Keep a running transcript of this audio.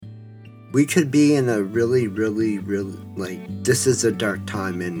we could be in a really, really, really, this is a dark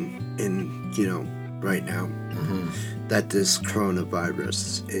time in right now. Mm-hmm. That this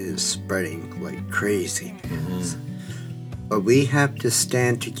coronavirus is spreading like crazy. Mm-hmm. But we have to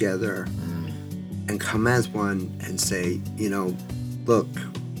stand together and come as one and say, look,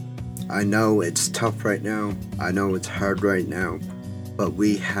 I know it's tough right now. I know it's hard right now. But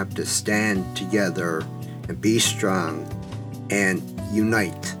we have to stand together and be strong and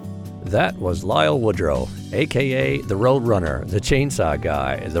unite. That was Lyle Woodrow, a.k.a. the Road Runner, the Chainsaw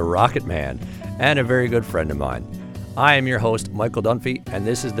Guy, the Rocket Man, and a very good friend of mine. I am your host, Michael Dunphy, and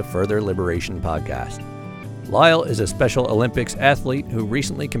this is the Further Liberation Podcast. Lyle is a Special Olympics athlete who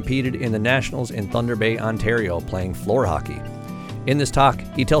recently competed in the Nationals in Thunder Bay, Ontario, playing floor hockey. In this talk,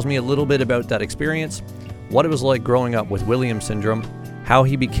 he tells me a little bit about that experience, what it was like growing up with Williams syndrome, how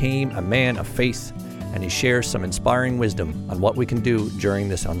he became a man of faith, and he shares some inspiring wisdom on what we can do during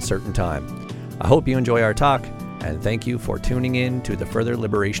this uncertain time. I hope you enjoy our talk, and thank you for tuning in to the Further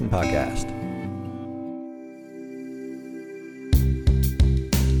Liberation Podcast.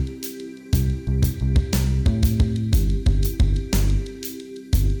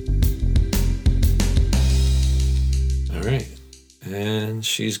 All right. And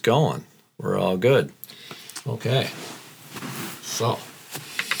she's going. We're all good. Okay. So,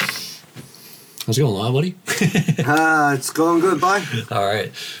 how's it going, Lyle, buddy? It's going good, bye. All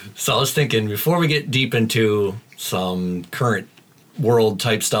right. So I was thinking, before we get deep into some current world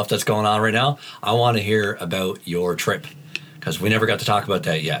type stuff that's going on right now, I want to hear about your trip, because we never got to talk about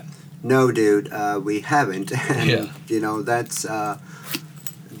that yet. No, dude, we haven't. And, Yeah.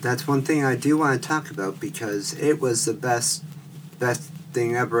 that's one thing I do want to talk about, because it was the best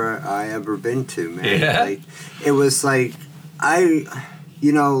thing I ever been to, man. Yeah. Like, it was like,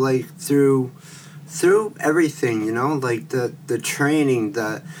 through everything, like the training,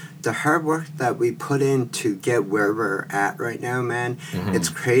 the hard work that we put in to get where we're at right now, man. Mm-hmm. It's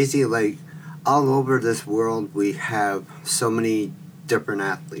crazy. Like, all over this world, we have so many different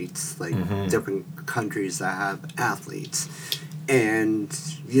athletes, like different countries that have athletes. And,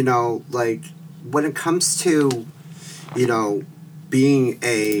 when it comes to, being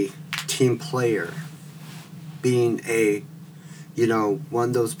a team player, being a, one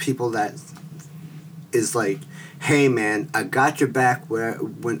of those people that is like, hey, man, I got your back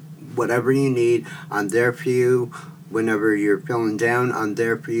whatever you need, I'm there for you. Whenever you're feeling down, I'm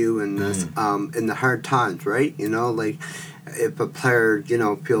there for you in this, in the hard times, right? If a player,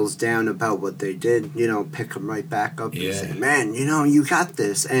 feels down about what they did, pick them right back up and say, man, you got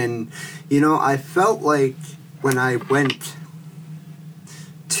this. And, I felt like when I went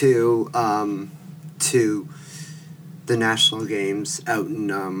to the national games out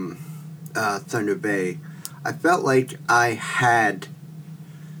in Thunder Bay, I felt like I had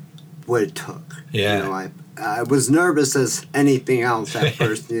what it took. Yeah. I was nervous as anything else at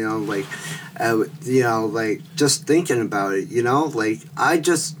first, just thinking about it, I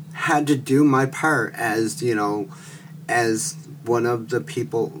just had to do my part as, as one of the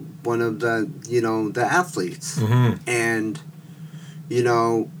people, one of the, the athletes. Mm-hmm. And,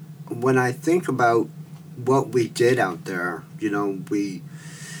 when I think about what we did out there, we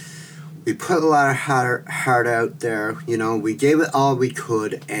put a lot of heart out there, we gave it all we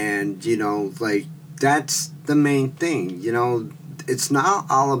could, and, that's the main thing, it's not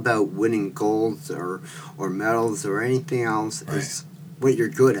all about winning golds or medals or anything else. Right. It's what you're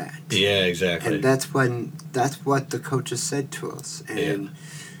good at. Yeah, exactly. And that's what the coaches said to us. And,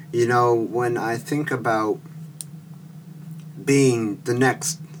 when I think about being the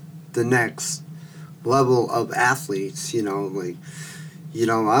next level of athletes, I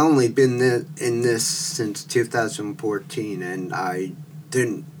only been in this since 2014, and I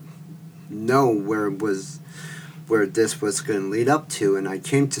didn't know where this was going to lead up to. And I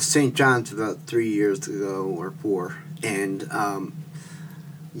came to St. John's about 3 years ago or 4, and how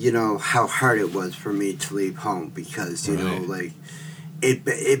hard it was for me to leave home, because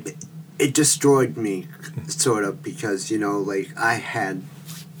it destroyed me, sort of, because I had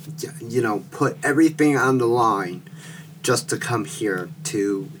put everything on the line just to come here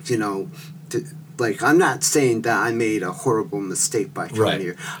to I'm not saying that I made a horrible mistake by coming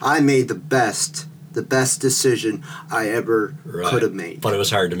here. I made the best decision I ever could have made. But it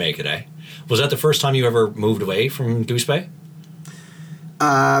was hard to make it, eh? Was that the first time you ever moved away from Goose Bay?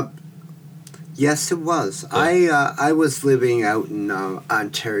 Yes, it was. Yeah. I was living out in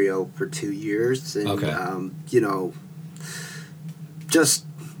Ontario for 2 years, and I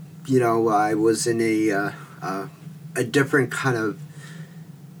was in a different kind of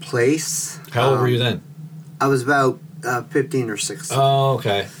place. How old were you then? I was about 15 or 16. Oh,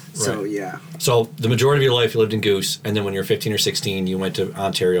 okay. So, yeah. So the majority of your life you lived in Goose, and then when you were 15 or 16, you went to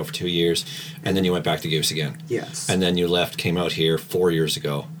Ontario for 2 years, and then you went back to Goose again. Yes. And then you left, came out here 4 years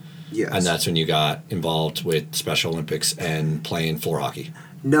ago. Yes. And that's when you got involved with Special Olympics and playing floor hockey.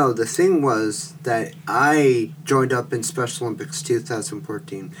 No, the thing was that I joined up in Special Olympics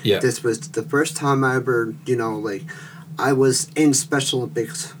 2014. Yeah. This was the first time I ever, I was in Special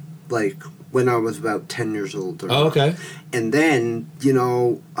Olympics, when I was about 10 years old. Oh, okay. And then,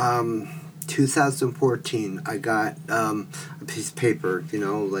 2014, I got a piece of paper, in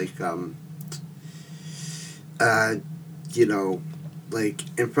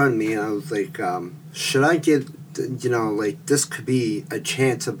front of me, and I was like, should I get, this could be a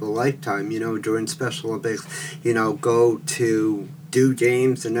chance of a lifetime, during Special Olympics, go to do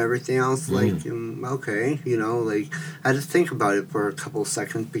games and everything else, okay, I had to think about it for a couple of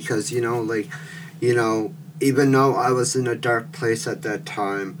seconds because, even though I was in a dark place at that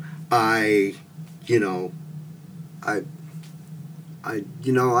time, I couldn't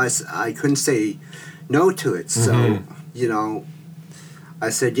say no to it, so, I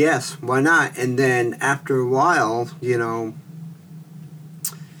said, yes, why not? And then after a while,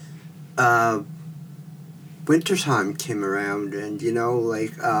 wintertime came around, and,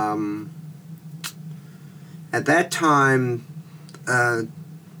 at that time, I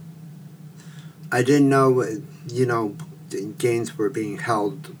didn't know, games were being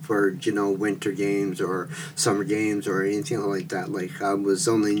held for, winter games or summer games or anything like that. I was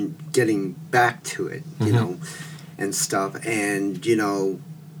only getting back to it, and stuff, and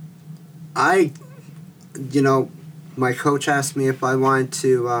my coach asked me if I wanted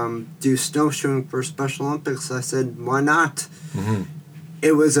to do snowshoeing for Special Olympics. I said, why not?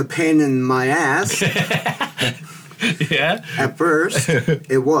 It was a pain in my ass. Yeah. At first,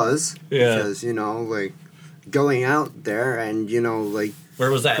 it was. Yeah. Because, going out there and,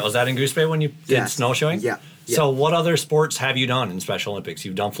 Where was that? Was that in Goose Bay when you did snowshoeing? Yeah. So what other sports have you done in Special Olympics?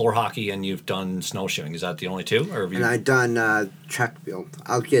 You've done floor hockey and you've done snowshoeing. Is that the only two? Or have you... And I've done track field.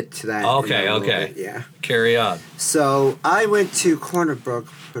 I'll get to that. Okay. Bit, yeah. Carry on. So I went to Corner Brook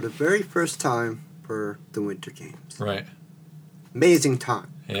for the very first time for the Winter Games. Right. Amazing time.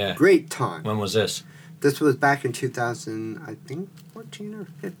 Yeah. Great time. When was this? This was back in 2000, I think, 14 or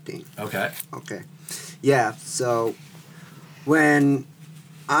 15. Okay. Yeah, so when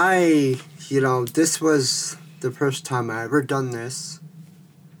this was the first time I ever done this,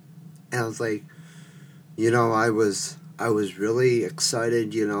 and I was like, I was really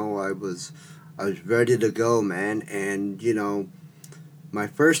excited, I was ready to go, man, and, my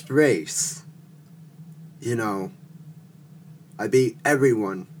first race, I beat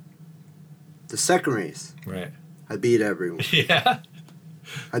everyone. The second race, right, I beat everyone. Yeah.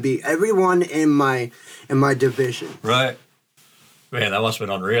 I beat everyone in my division. Right. Man, that must have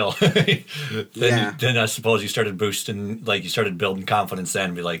been unreal. Then I suppose you started boosting, you started building confidence then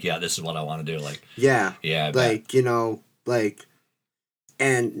and be like, yeah, this is what I want to do. Yeah. Yeah.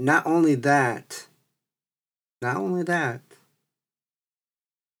 And not only that, when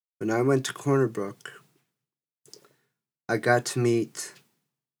I went to Corner Brook, I got to meet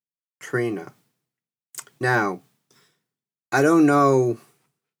Trina. Now, I don't know,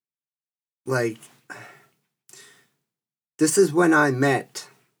 this is when I met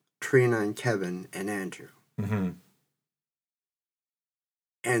Trina and Kevin and Andrew. Mm-hmm.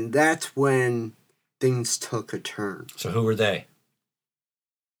 And that's when things took a turn. So who were they?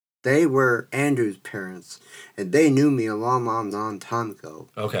 They were Andrew's parents, and they knew me a long, long, long time ago.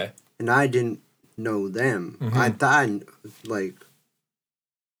 Okay. And I didn't know them. Mm-hmm. I thought,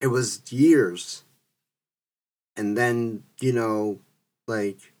 it was years. And then, they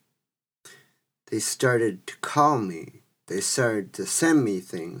started to call me. They started to send me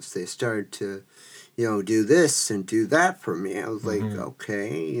things. They started to, do this and do that for me. I was like,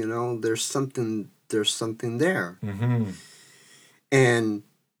 okay, there's something there. Mm-hmm. And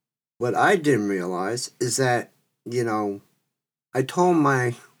what I didn't realize is that, I told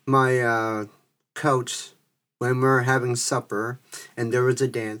my coach when we were having supper and there was a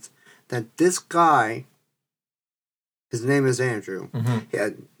dance that this guy, his name is Andrew,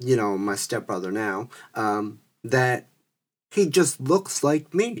 my stepbrother now, that he just looks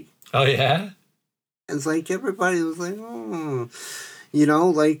like me. Oh, yeah? And it's like everybody was like, oh,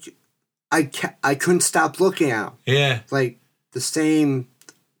 I couldn't stop looking at him. Yeah. The same,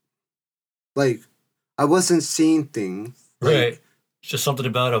 I wasn't seeing things. Right. It's just something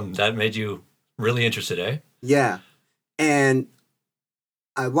about him that made you really interested, eh? Yeah. And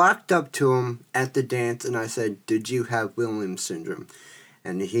I walked up to him at the dance and I said, did you have Williams syndrome?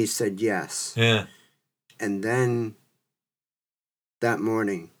 And he said yes. Yeah. And then that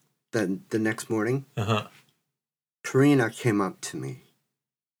morning, then the next morning, Uh-huh. Karina came up to me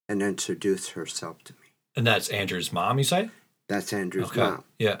and introduced herself to me. And that's Andrew's mom, you say? That's Andrew's Okay. mom.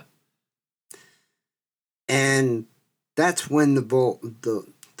 Yeah. And that's when the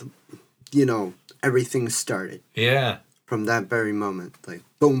everything started. Yeah. From that very moment, like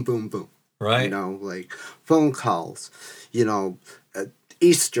boom, boom, boom. Right. You know, like phone calls,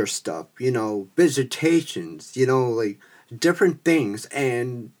 Easter stuff, visitations, like different things.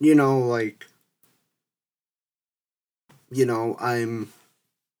 And,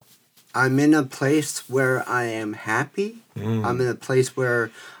 I'm in a place where I am happy. I'm in a place where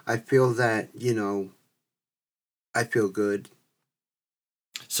I feel that, I feel good.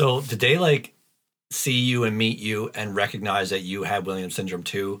 So did they like see you and meet you and recognize that you had Williams syndrome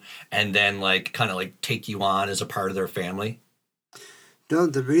too, and then like kind of like take you on as a part of their family? No,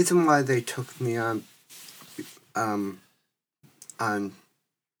 the reason why they took me on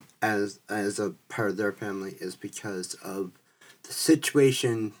as a part of their family is because of the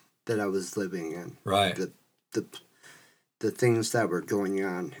situation that I was living in. Right. The things that were going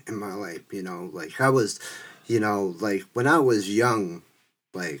on in my life, like I was, like when I was young,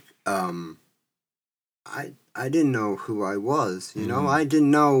 like I didn't know who I was, I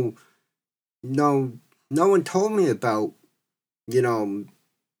didn't know no one told me about,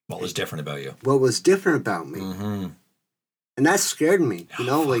 what was different about you. What was different about me. Mm-hmm. And that scared me,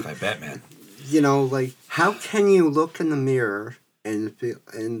 like I bet, man. Like how can you look in the mirror and feel,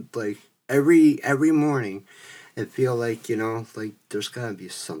 and like every morning and feel like, like there's gotta be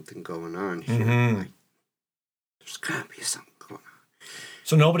something going on here. Mm-hmm. Like, there's gotta be something going on.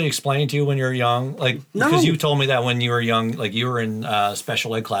 So nobody explained to you when you were young, like, No. because you told me that when you were young, like you were in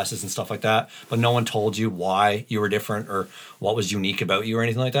special ed classes and stuff like that, but no one told you why you were different or what was unique about you or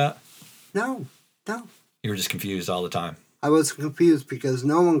anything like that? No. You were just confused all the time. I was confused because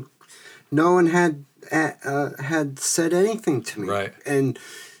no one had said anything to me. Right. And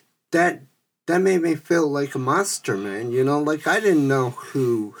that made me feel like a monster, man. Like I didn't know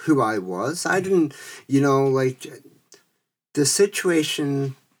who I was. I didn't, like the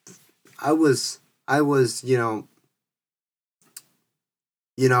situation. I was, I was.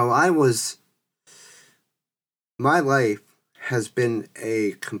 My life has been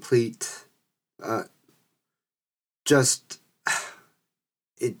a complete, just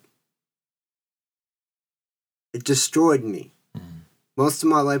it destroyed me. Most of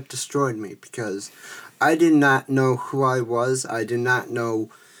my life destroyed me because I did not know who I was. I did not know,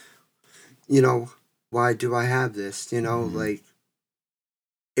 why do I have this? Like,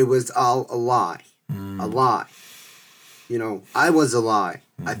 it was all a lie. A lie. I was a lie.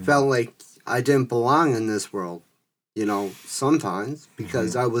 I felt like I didn't belong in this world, sometimes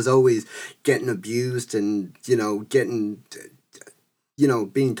because I was always getting abused and, getting,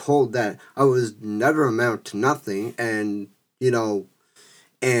 being told that I was never amount to nothing and,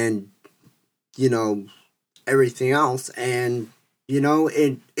 everything else, and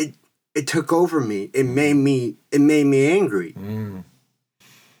it took over me. It made me angry.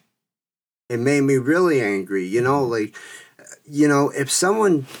 It made me really angry. Like, if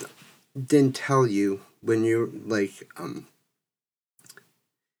someone didn't tell you when you're like,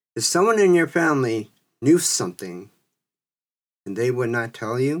 if someone in your family knew something and they would not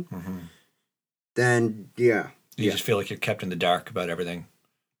tell you, then yeah. You just feel like you're kept in the dark about everything.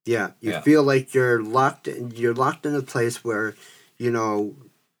 Yeah, you feel like you're locked in a place where,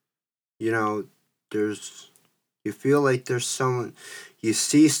 there's, you feel like there's someone, you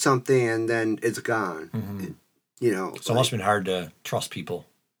see something and then it's gone. So it must have been hard to trust people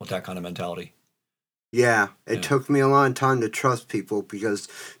with that kind of mentality. Yeah, it took me a long time to trust people because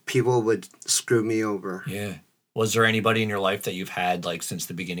people would screw me over. Yeah. Was there anybody in your life that you've had like since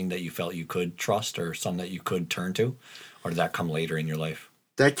the beginning that you felt you could trust or some that you could turn to? Or did that come later in your life?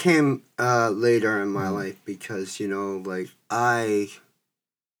 That came later in my life because, like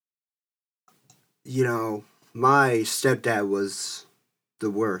my stepdad was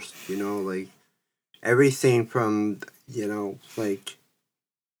the worst, like everything from, like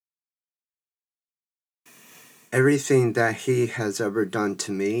everything that he has ever done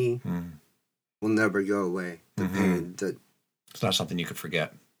to me will never go away. The pain, it's not something you could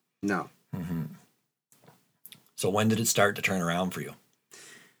forget. No. So when did it start to turn around for you?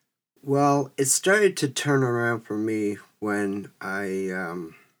 Well, it started to turn around for me when I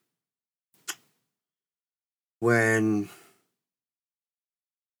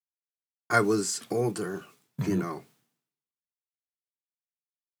was older, like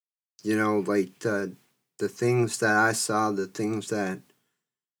the things that I saw, the things that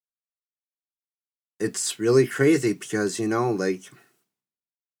it's really crazy because, like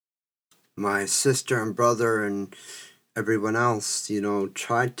my sister and brother and everyone else,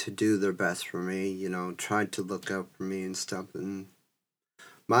 tried to do their best for me, tried to look out for me and stuff. And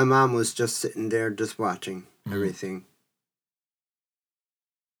my mom was just sitting there just watching everything.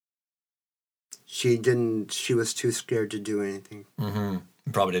 She was too scared to do anything.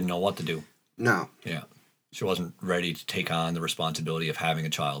 Probably didn't know what to do. No. Yeah. She wasn't ready to take on the responsibility of having a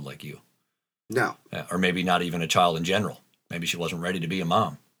child like you. No. Yeah. Or maybe not even a child in general. Maybe she wasn't ready to be a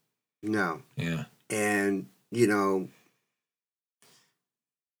mom. No. Yeah. And,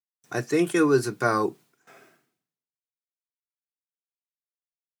 I think it was about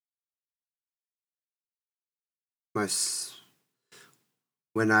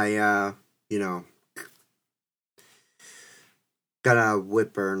when I, got a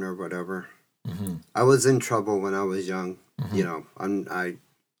whip burn or whatever. I was in trouble when I was young. I'll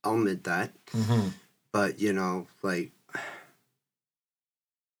admit that. But like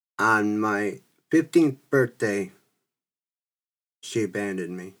on my 15th birthday, she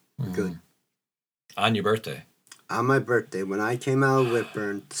abandoned me. Good. On your birthday? On my birthday, when I came out of whip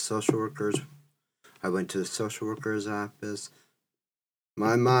burn, I went to the social worker's office.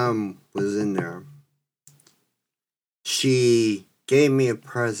 My mom was in there. She gave me a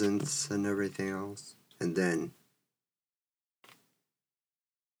present and everything else. And then,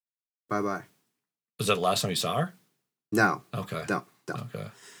 bye-bye. Was that the last time you saw her? No. Okay. No. Okay.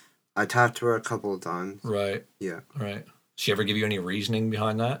 I talked to her a couple of times. Right. Yeah. Right. She ever give you any reasoning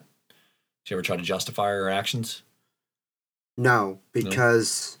behind that? Did she ever try to justify her actions? No,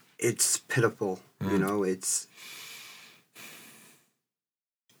 because it's pitiful.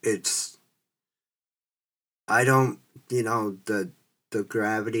 It's I don't, the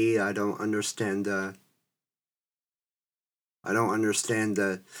gravity, I don't understand the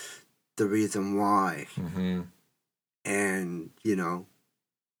reason why. And,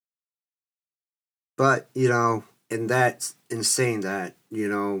 but, in saying that,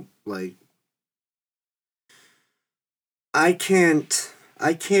 like, I can't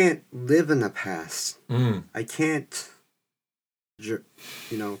live in the past. I can't,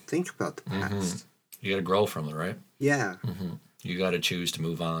 think about the past. You got to grow from it, right? Yeah. You got to choose to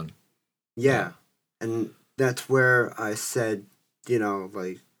move on. Yeah. And that's where I said,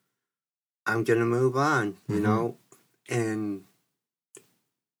 like, I'm going to move on, and,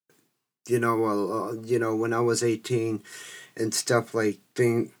 when I was 18 and stuff, like,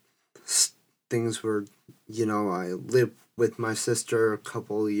 things were, I lived with my sister a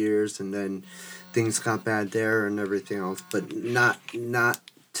couple of years, and then things got bad there and everything else, but not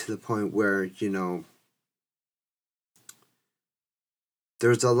to the point where,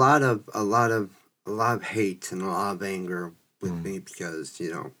 there's a lot of hate and a lot of anger with me because,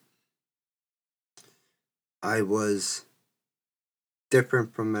 I was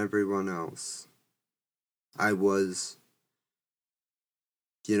different from everyone else. I was,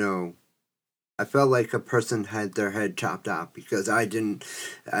 I felt like a person had their head chopped off because I didn't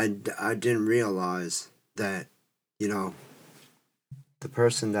realize that, the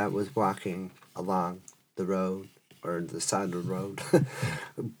person that was walking along the road or the side of the road,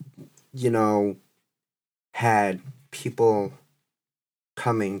 had people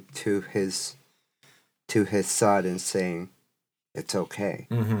coming to his side and saying, it's okay.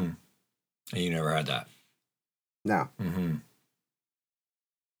 And you never had that? No.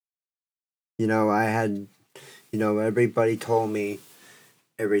 I had, everybody told me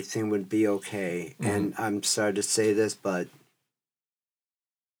everything would be okay. And I'm sorry to say this, but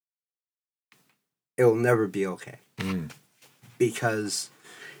it will never be okay. Because,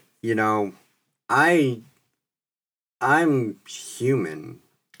 I'm human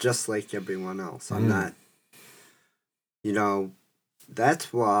just like everyone else. I'm not,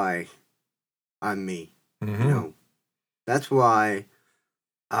 that's why I'm me. That's why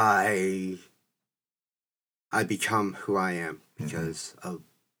I become who I am because of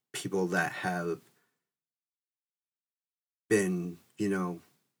people that have been,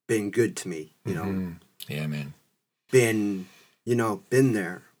 been good to me, Yeah, man. Been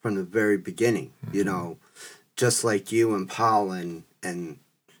there from the very beginning, just like you and Paul and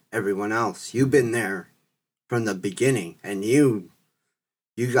everyone else. You've been there from the beginning, and you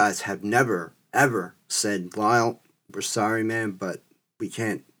guys have never ever said, Lyle, we're sorry, man, but we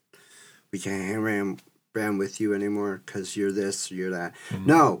can't hang around with you anymore because you're this or you're that.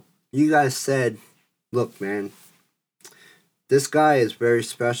 No, you guys said, look, man, this guy is very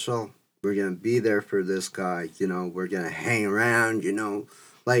special. We're gonna be there for this guy. We're gonna hang around.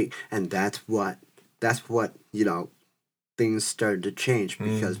 Like, and that's what things started to change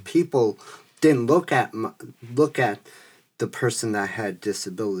because people didn't look at the person that had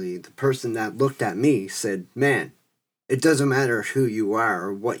disability, the person that looked at me said, man, it doesn't matter who you are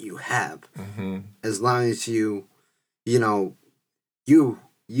or what you have. As long as you know, you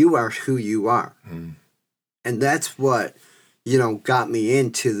are who you are. And that's what, got me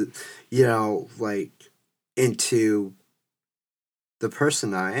into, into the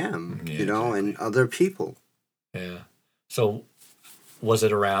person I am, exactly. And other people. Yeah. So was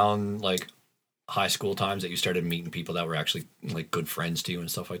it around like high school times that you started meeting people that were actually like good friends to you and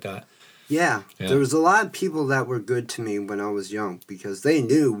stuff like that? Yeah. There was a lot of people that were good to me when I was young because they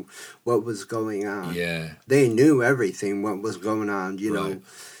knew what was going on. Yeah. They knew everything, what was going on, know,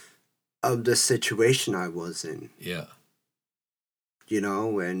 of the situation I was in. Yeah.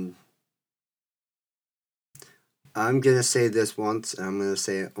 And I'm going to say this once, and I'm going to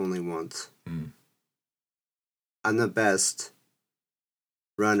say it only once. I'm the best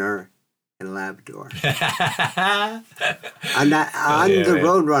runner in Labrador. I'm the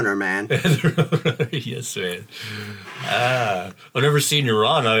road runner, man. Yes, man. I've never seen you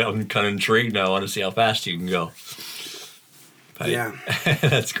run. I'm kind of intrigued now. I want to see how fast you can go. But yeah.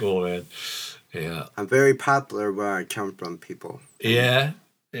 That's cool, man. Yeah. I'm very popular where I come from, people. Yeah.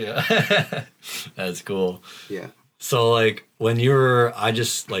 Yeah. That's cool. Yeah. So, like, when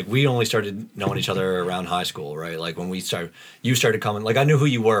we only started knowing each other around high school, right? Like, when you started coming, like, I knew who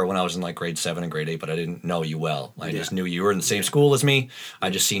you were when I was in, like, grade 7 and grade 8, but I didn't know you well. I just knew you were in the same school as me.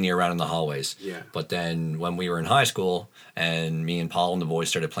 I just seen you around in the hallways. Yeah. But then when we were in high school and me and Paul and the boys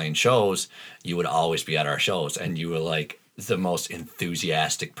started playing shows, you would always be at our shows, and you were, like, the most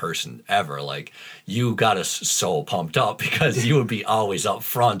enthusiastic person ever. Like, you got us so pumped up because you would be always up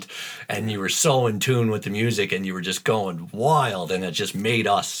front and you were so in tune with the music and you were just going wild, and it just made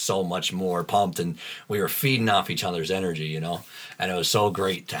us so much more pumped, and we were feeding off each other's energy, and it was so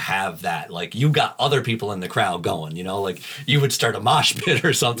great to have that. Like, you got other people in the crowd going, like you would start a mosh pit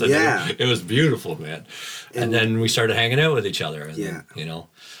or something. Yeah. It was beautiful, man. And then we started hanging out with each other. And then,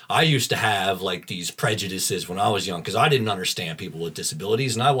 I used to have like these prejudices when I was young because I didn't understand people with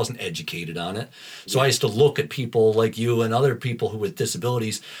disabilities and I wasn't educated on it. So I used to look at people like you and other people who with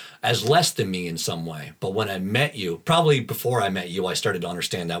disabilities as less than me in some way. But when I met you, probably before I met you, I started to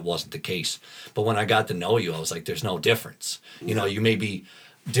understand that wasn't the case. But when I got to know you, I was like, there's no difference. You may be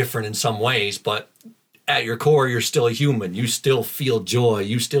different in some ways, but at your core, you're still a human. You still feel joy.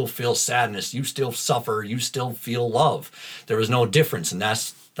 You still feel sadness. You still suffer. You still feel love. There was no difference, and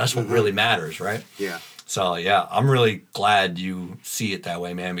that's what really matters, right? Yeah. So, yeah, I'm really glad you see it that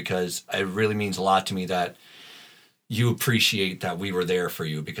way, man, because it really means a lot to me that you appreciate that we were there for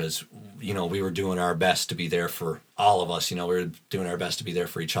you because, we were doing our best to be there for all of us. We were doing our best to be there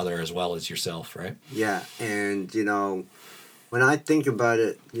for each other as well as yourself, right? Yeah, and, when I think about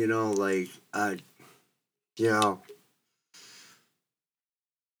it,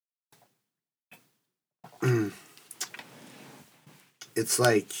 it's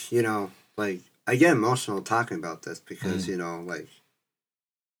like, I get emotional talking about this because,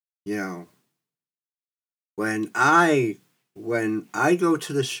 when I go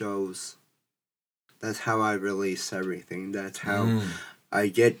to the shows, that's how I release everything. That's how I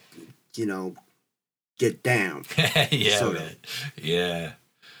get down. Yeah, man. Yeah.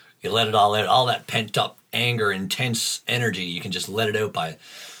 You let it all out, all that pent up anger, intense energy, you can just let it out by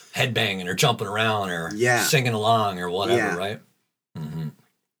headbanging or jumping around or singing along or whatever, right? Mm-hmm.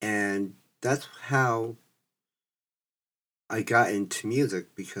 And that's how I got into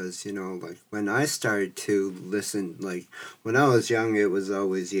music because, when I started to listen, like, when I was young, it was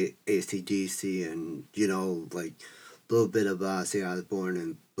always AC/DC and, like, a little bit of Ozzy Osbourne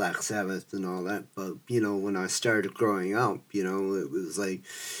and Black Sabbath and all that. But, when I started growing up, it was like,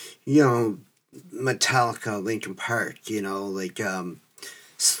 Metallica, Linkin Park, like,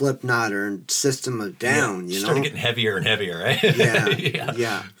 Slipknot or System of Down, Started getting heavier and heavier, right?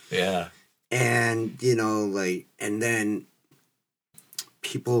 Yeah. And, and then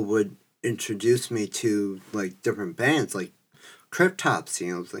people would introduce me to, like, different bands, like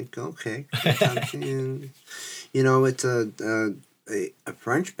Cryptopsy. I was like, okay, Cryptopsy. And, it's a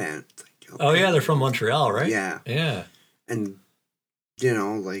French band. Like, okay. Oh, yeah, they're from Montreal, right? Yeah. Yeah. And,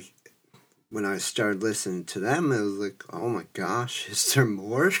 like, when I started listening to them, it was like, oh my gosh, is there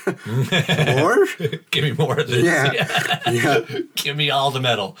more? More? Give me more of this. Yeah. Give me all the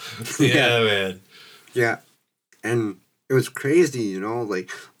metal. Yeah, man. Yeah. And it was crazy, like,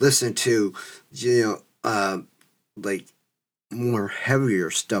 listen to, like, more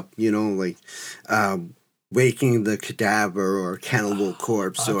heavier stuff, like, Waking the Cadaver or Cannibal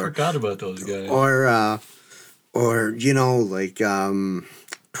Corpse. I forgot about those guys. Or like,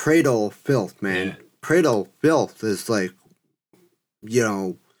 Cradle Filth, man. Yeah. Cradle Filth is like you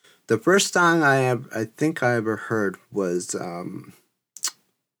know, the first song I think I ever heard was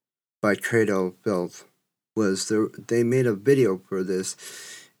by Cradle of Filth. They made a video for this,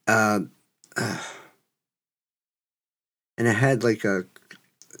 uh, and it had like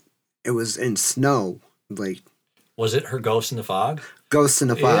it was in snow, like. Was it Her Ghost in the Fog? Ghost in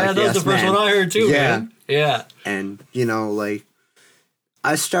the Fog. Yeah, that was the first one I heard too, man. Yeah. And, like,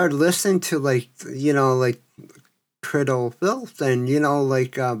 I started listening to, like Cradle of Filth and,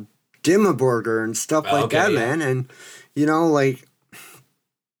 like, Dimmerborger and stuff like that, man. And, like,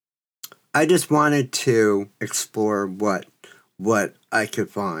 I just wanted to explore what I could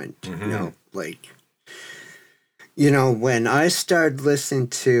find, like, when I started listening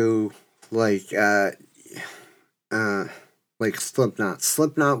to, like Slipknot.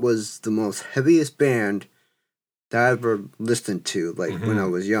 Slipknot was the most heaviest band that I ever listened to, like, when I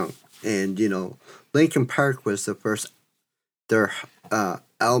was young. And, Linkin Park was their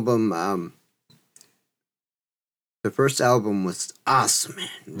album, the first album was awesome, man.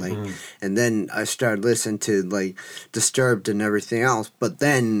 Like, and then I started listening to, like, Disturbed and everything else. But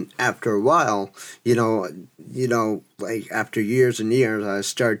then after a while, like, after years and years, I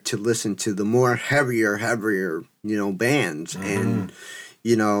started to listen to the more heavier, bands. And,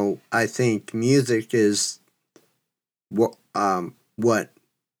 I think music is what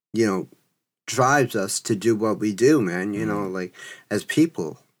drives us to do what we do, man, like, as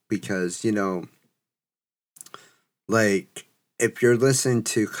people. Because, like, if you're listening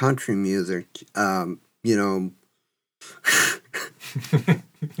to country music,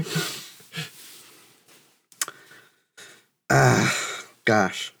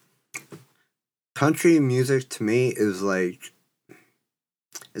 gosh. Country music to me is like,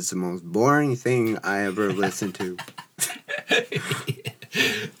 it's the most boring thing I ever listened to.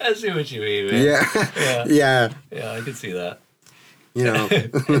 I see what you mean, man. Yeah, I can see that.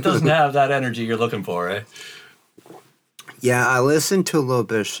 It doesn't have that energy you're looking for, eh? Yeah, I listened to a little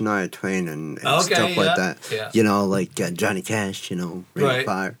bit of Shania Twain and stuff like that. Yeah. Like Johnny Cash, Ring right. of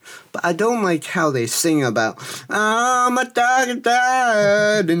Fire. But I don't like how they sing about, my dog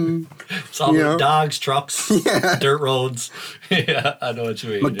died. And, it's all about dogs, trucks, dirt roads. Yeah, I know what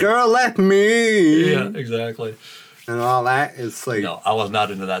you mean. My girl left me. Yeah, exactly. And all that. It's like... No, I was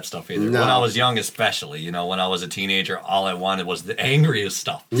not into that stuff either. No. When I was young especially, when I was a teenager, all I wanted was the angriest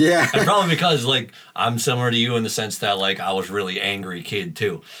stuff. Yeah. And probably because, like, I'm similar to you in the sense that, like, I was really angry kid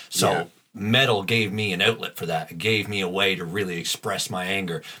too. So metal gave me an outlet for that. It gave me a way to really express my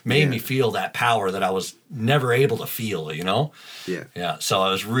anger. Made me feel that power that I was never able to feel, Yeah. Yeah, so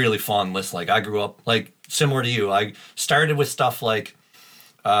it was really fun listening. Like, I grew up, like, similar to you. I started with stuff like...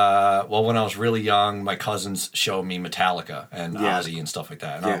 when I was really young, my cousins showed me Metallica and Ozzy and stuff like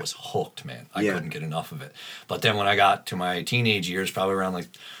that, and I was hooked, man. I couldn't get enough of it. But then when I got to my teenage years, probably around like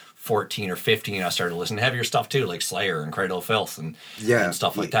 14 or 15, I started listening to heavier stuff too, like Slayer and Cradle of Filth and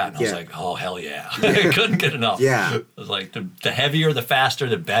stuff like that. And I was like, oh, hell yeah. I couldn't get enough. Yeah. It was like, the heavier, the faster,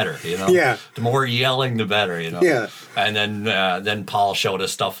 the better, Yeah. The more yelling, the better, Yeah. And then Paul showed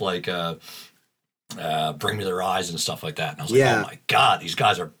us stuff like... Bring Me the Rise and stuff like that. And I was like, oh my God, these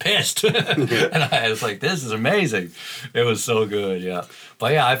guys are pissed. And I was like, this is amazing. It was so good, yeah.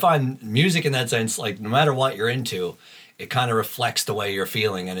 But yeah, I find music in that sense, like, no matter what you're into, it kind of reflects the way you're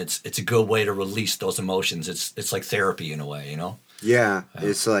feeling, and it's a good way to release those emotions. It's like therapy in a way, Yeah,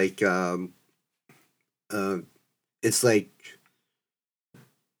 it's like, it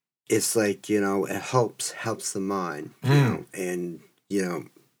helps the mind, and,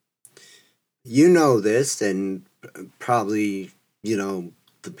 this, and probably, the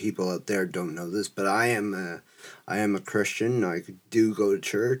people out there don't know this, but I am a Christian. I do go to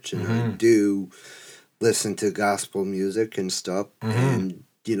church, and I do listen to gospel music and stuff. And,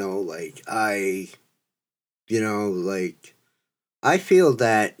 I feel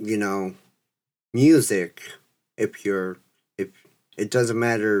that, music, if it doesn't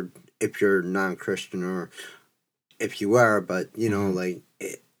matter if you're non-Christian or if you are, but,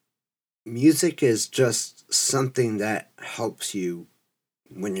 music is just something that helps you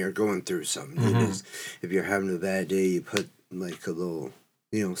when you're going through something. If you're having a bad day, you put like a little,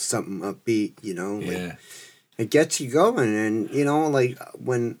 something upbeat, like, it gets you going. And, like,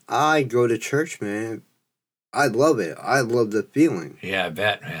 when I go to church, man, I love it. I love the feeling. Yeah, I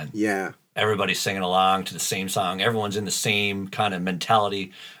bet, man. Yeah. Everybody's singing along to the same song. Everyone's in the same kind of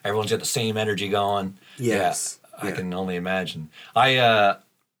mentality. Everyone's got the same energy going. Yes. Yeah, I can only imagine.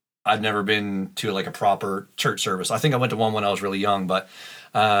 I've never been to like a proper church service. I think I went to one when I was really young, but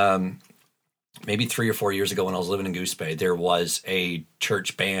maybe 3 or 4 years ago when I was living in Goose Bay, there was a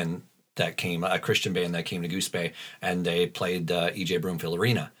church band that came, a Christian band that came to Goose Bay, and they played E.J. Broomfield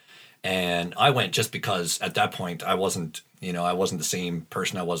Arena. And I went just because at that point I wasn't the same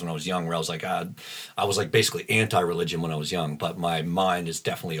person I was when I was young, where I was like, I was like basically anti-religion when I was young, but my mind is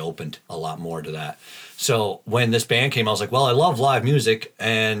definitely opened a lot more to that. So when this band came, I was like, well, I love live music,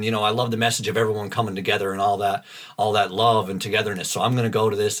 and I love the message of everyone coming together and all that love and togetherness. So I'm going to go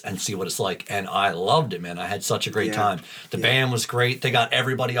to this and see what it's like. And I loved it, man. I had such a great time. The band was great. They got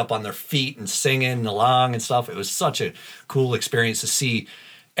everybody up on their feet and singing along and stuff. It was such a cool experience to see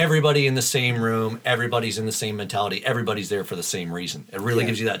everybody in the same room, everybody's in the same mentality, everybody's there for the same reason. It really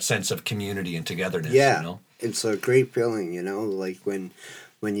gives you that sense of community and togetherness. Yeah, it's a great feeling, like when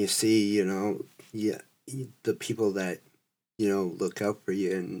you see, the people that, look out for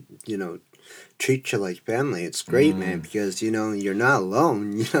you and, treat you like family. It's great, man, because, you're not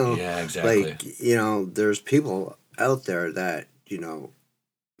alone, Yeah, exactly. Like, there's people out there that,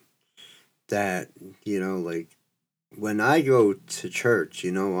 like, when I go to church,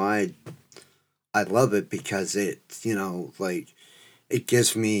 I love it because it, like, it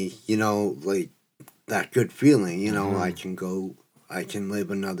gives me, like, that good feeling, I can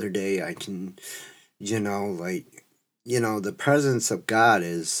live another day, I can, like, the presence of God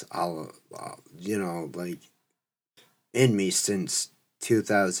is all, like, in me since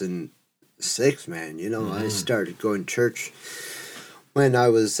 2006, man, I started going to church when I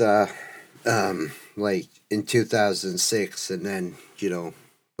was, like, in 2006, and then,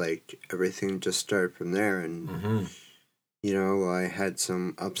 like, everything just started from there, and, I had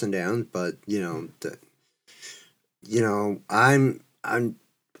some ups and downs, but,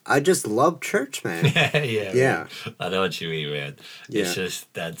 I just love church, man. Yeah. Man. I know what you mean, man. Yeah. It's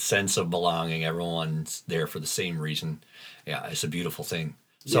just that sense of belonging. Everyone's there for the same reason. Yeah, it's a beautiful thing.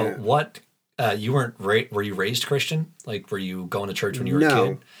 So what... you weren't were you raised Christian? Like, were you going to church when you were a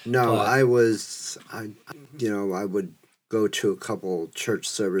kid? No, I would go to a couple church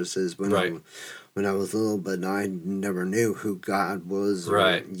services when I was little, but I never knew who God was,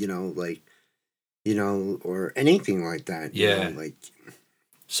 or, or anything like that. Like.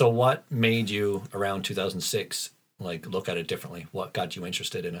 So what made you around 2006 like look at it differently? What got you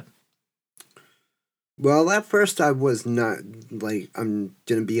interested in it? Well, at first I was not, like, I'm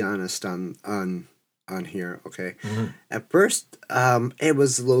gonna be honest on here, okay? Mm-hmm. At first, it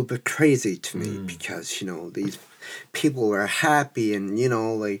was a little bit crazy to me because, these people were happy and,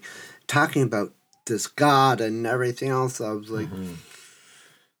 like, talking about this God and everything else. I was like,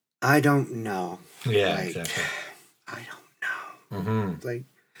 I don't know. Yeah, like, exactly. I don't know. Mm-hmm. Like,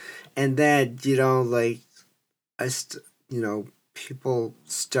 and then, like, people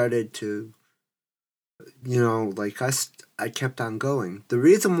started to, like, I kept on going. The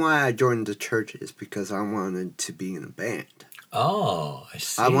reason why I joined the church is because I wanted to be in a band. Oh, I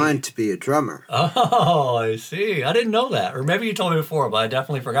see. I wanted to be a drummer. Oh, I see. I didn't know that. Or maybe you told me before, but I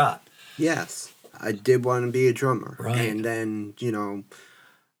definitely forgot. Yes, I did want to be a drummer. Right. And then,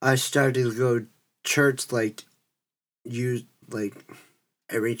 I started to go to church, like,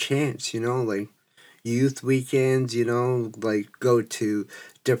 every chance, like, youth weekends, like, go to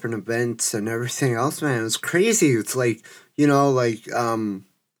different events and everything else, man. It was crazy. It's like, like, I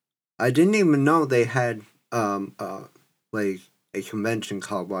didn't even know they had, like, a convention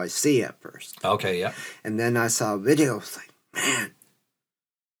called YC at first. Okay, yeah. And then I saw a video. I was like, man,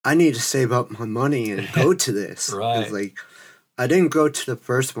 I need to save up my money and go to this. Right. It's like, I didn't go to the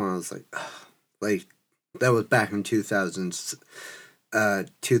first one. I was like, ugh. Like, that was back in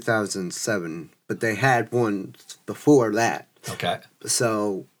 2007, but they had one before that. Okay.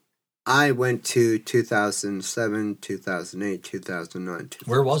 So I went to 2007, 2008, 2009.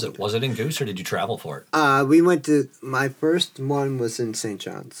 Where was it? Was it in Goose, or did you travel for it? We went to, my first one was in St.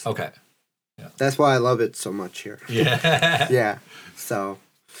 John's. Okay. Yeah. That's why I love it so much here. Yeah. Yeah. So,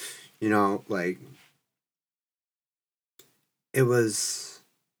 like, it was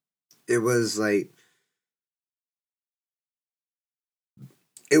like,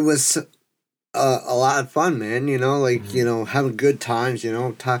 it was a lot of fun, man, like, having good times,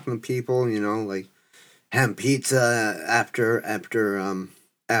 talking to people, like, having pizza after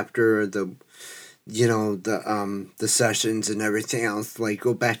the, the sessions and everything else, like,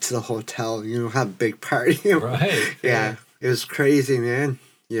 go back to the hotel, have a big party. Right. Yeah. It was crazy, man,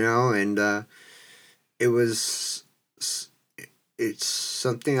 and it's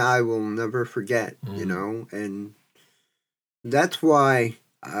something I will never forget, and that's why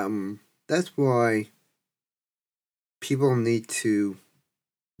people need to,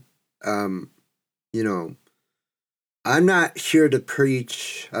 I'm not here to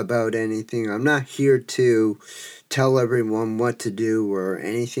preach about anything. I'm not here to tell everyone what to do or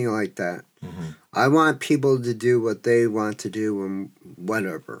anything like that. Mm-hmm. I want people to do what they want to do and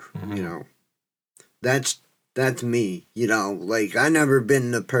whatever, you know. That's me, you know. Like, I never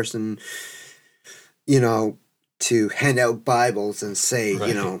been the person, you know, to hand out Bibles and say,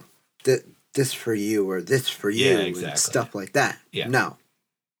 you know, this for you or this for you and stuff like that. Yeah. No.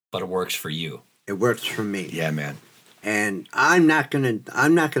 But it works for you. It works for me. Yeah, man. And I'm not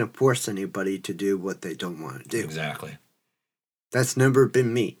gonna force anybody to do what they don't want to do. Exactly. That's never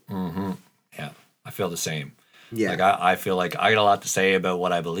been me. Mm-hmm. Yeah, I feel the same. Yeah. Like I feel like I got a lot to say about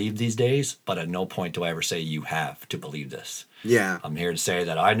what I believe these days, but at no point do I ever say you have to believe this. Yeah. I'm here to say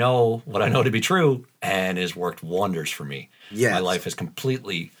that I know what I know to be true, and it has worked wonders for me. Yes. My life has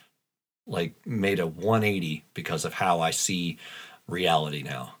completely like made a 180 because of how I see reality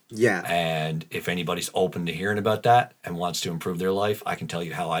now. Yeah. And if anybody's open to hearing about that and wants to improve their life, I can tell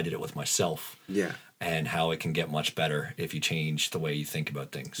you how I did it with myself. Yeah. And how it can get much better if you change the way you think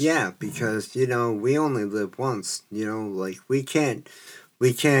about things. Yeah, because, you know, we only live once, you know, like we can't,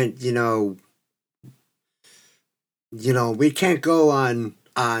 we can't go on,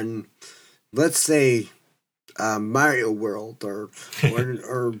 let's say, Mario World or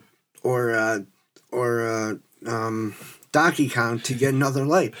Donkey Kong to get another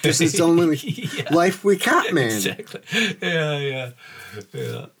life. This is the only life we got, man. Exactly. Yeah.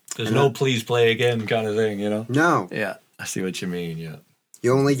 There's no please play again kind of thing, you know? No. Yeah, I see what you mean, yeah.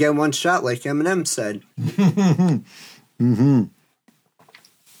 You only get one shot, like Eminem said. Mm-hmm.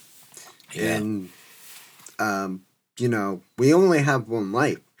 Yeah. And, you know, we only have one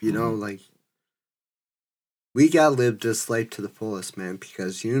life, you know, like, we gotta live this life to the fullest, man,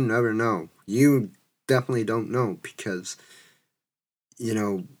 because you never know. You definitely don't know, because, you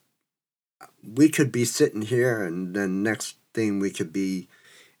know, we could be sitting here and then next thing we could be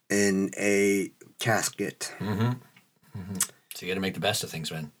in a casket. Mm-hmm. Mm-hmm. So you got to make the best of things,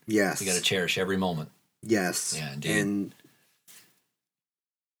 man. Yes. You got to cherish every moment. Yes. Yeah, indeed. And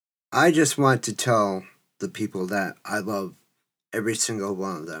I just want to tell the people that I love every single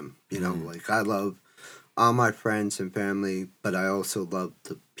one of them. You know, like I love all my friends and family, but I also love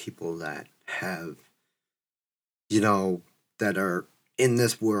the people that have, you know, that are in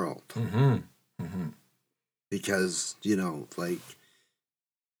this world. Mm-hmm. Mm-hmm. Because, you know, like,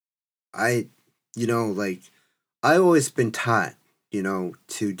 I've always been taught, you know,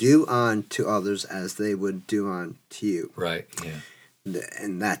 to do unto others as they would do unto you. Right, yeah.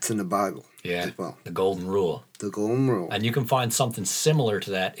 And that's in the Bible as well. The golden rule. The golden rule. And you can find something similar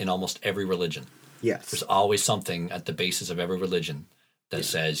to that in almost every religion. Yes. There's always something at the basis of every religion that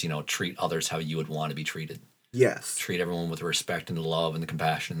says, you know, treat others how you would want to be treated. Yes. Treat everyone with the respect and the love and the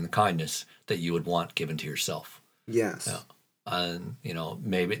compassion and the kindness that you would want given to yourself. Yes. Yeah. And, you know,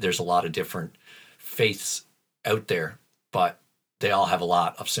 maybe there's a lot of different faiths out there, but they all have a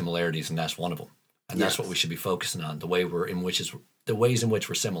lot of similarities, and that's one of them. And that's what we should be focusing on, the ways in which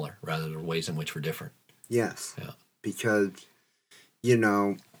we're similar rather than the ways in which we're different. Yes. Yeah. Because, you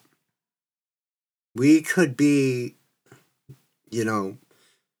know, we could be, you know,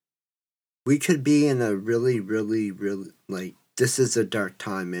 we could be in a really, really, really, like, this is a dark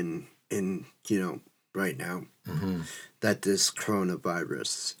time in you know, right now. Mm-hmm. That this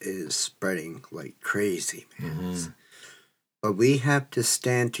coronavirus is spreading like crazy, man. Mm-hmm. But we have to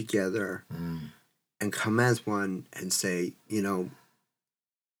stand together and come as one and say, you know,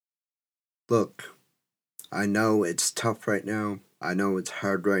 look, I know it's tough right now. I know it's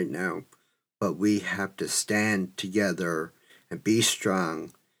hard right now. But we have to stand together and be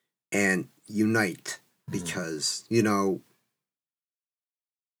strong and unite because, you know,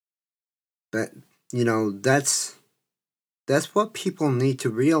 that's what people need to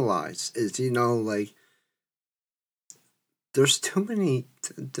realize is, you know, like, there's too many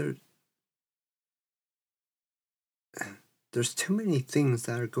things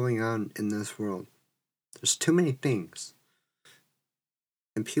that are going on in this world. There's too many things.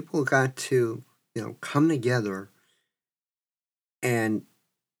 And people got to, you know, come together and,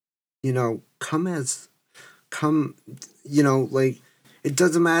 you know, you know, like, it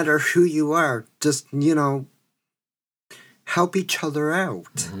doesn't matter who you are, just, you know, help each other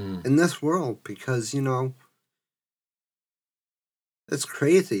out in this world because, you know, it's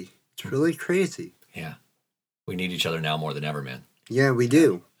crazy. It's really crazy. Yeah. We need each other now more than ever, man. Yeah, we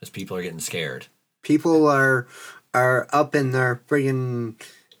do. As people are getting scared. People are up in their friggin'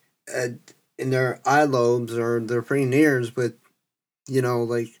 in their eye lobes or their friggin' ears with, you know,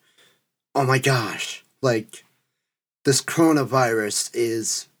 like, oh my gosh, like, this coronavirus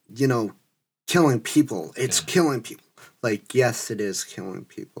is, you know, killing people. It's killing people. like, yes, it is killing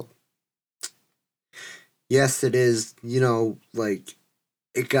people. Yes, it is, like,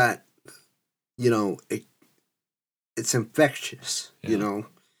 it got, it's infectious,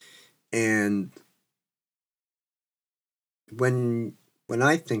 and when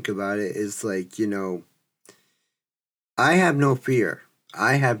I think about it, it's like, I have no fear.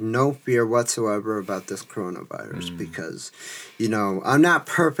 I have no fear whatsoever about this coronavirus because, I'm not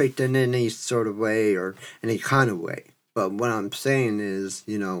perfect in any sort of way or any kind of way. But what I'm saying is,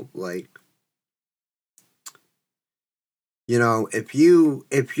 like, if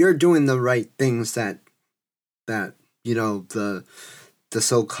you're doing the right things that the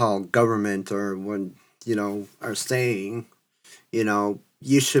so-called government or when are saying,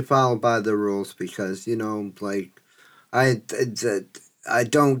 you should follow by the rules because like I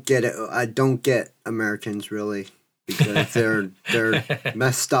don't get it. I don't get Americans really because they're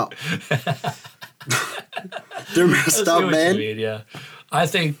messed up. They're messed up, man. Yeah, I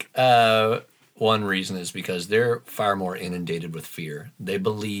think one reason is because they're far more inundated with fear. They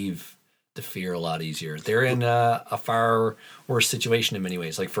believe the fear a lot easier. They're in a far worse situation in many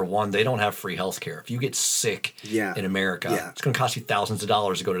ways. Like for one, they don't have free health care. If you get sick in America, it's going to cost you thousands of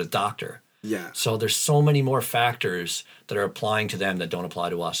dollars to go to the doctor. Yeah. So there's so many more factors that are applying to them that don't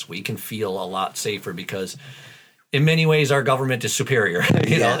apply to us. We can feel a lot safer because in many ways our government is superior.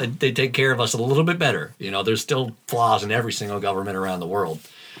 you know, they take care of us a little bit better. There's still flaws in every single government around the world.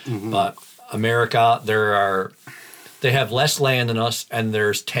 Mm-hmm. But America, they have less land than us, and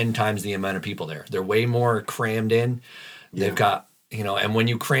there's 10 times the amount of people there. They're way more crammed in. They've got, and when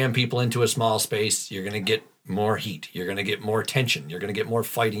you cram people into a small space, you're going to get more heat. You're going to get more tension. You're going to get more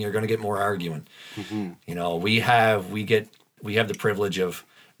fighting. You're going to get more arguing. Mm-hmm. We have the privilege of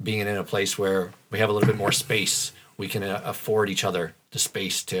being in a place where we have a little bit more space. We can afford each other the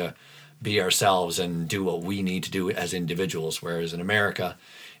space to be ourselves and do what we need to do as individuals. Whereas in America,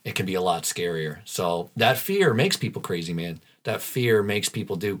 it can be a lot scarier. So that fear makes people crazy, man. That fear makes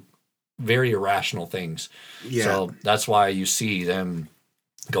people do very irrational things. Yeah. So that's why you see them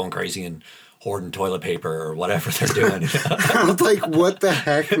going crazy and hoarding toilet paper or whatever they're doing. I was like, what the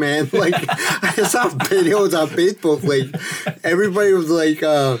heck, man? Like, I saw videos on Facebook. Like, everybody was like,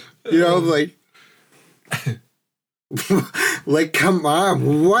 like, come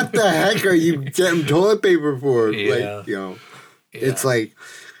on, what the heck are you getting toilet paper for? Yeah. Like, it's like,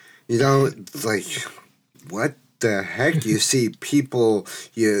 it's like, what the heck? You see people,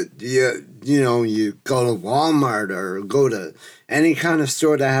 you go to Walmart or go to any kind of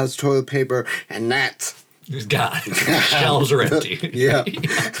store that has toilet paper, and that's God, shelves are empty. Yeah.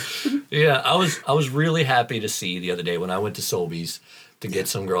 Yeah, I was really happy to see the other day when I went to Sobeys to get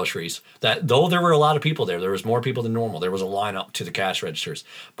some groceries. That though there were a lot of people there was more people than normal. There was a line up to the cash registers,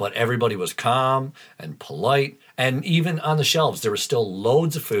 but everybody was calm and polite. And even on the shelves, there was still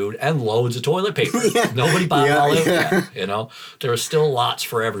loads of food and loads of toilet paper. Nobody bought it all out yet, There was still lots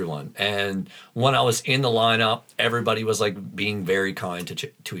for everyone. And when I was in the lineup, everybody was like being very kind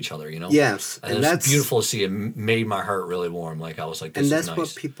to each other, Yes. And it's beautiful to see. It made my heart really warm. Like I was like, this is nice. And that's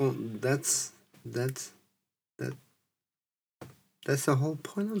what people, that's the whole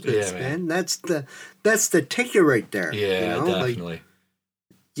point of this, man. That's the ticket right there. Yeah, definitely.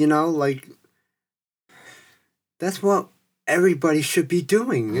 Like, that's what everybody should be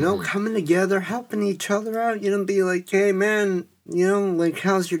doing, coming together, helping each other out, be like, hey, man, like,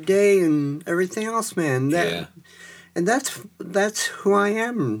 how's your day and everything else, man. And that's who I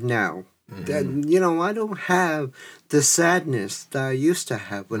am now. Mm-hmm. That, I don't have the sadness that I used to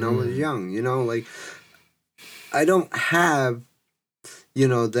have when I was young, like, I don't have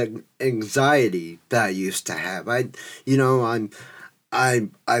the anxiety that I used to have. I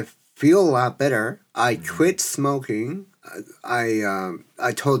feel a lot better. I quit smoking. I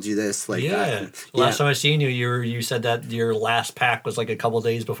told you this. Like, last time I seen you, you said that your last pack was like a couple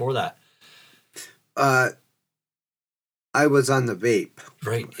days before that. I was on the vape.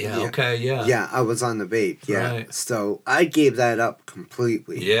 Right. Yeah. Okay. Yeah. Yeah, I was on the vape. Yeah. Right. So I gave that up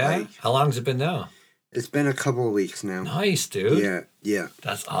completely. Yeah. Like, how long has it been now? It's been a couple of weeks now. Nice, dude. Yeah. Yeah.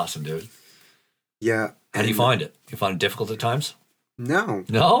 That's awesome, dude. Yeah. How do you find it? You find it difficult at times? No.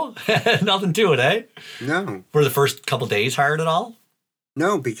 No? Nothing to it, eh? No. Were the first couple days hard at all?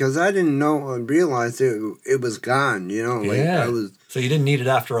 No, because I didn't know and realize it was gone, So you didn't need it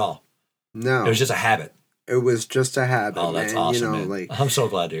after all? No. It was just a habit? It was just a habit. Oh, that's awesome, man. Like, I'm so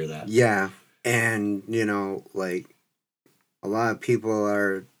glad to hear that. Yeah. And, like, a lot of people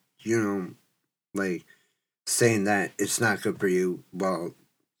are, like, saying that it's not good for you. Well,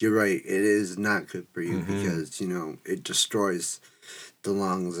 you're right. It is not good for you because, it destroys the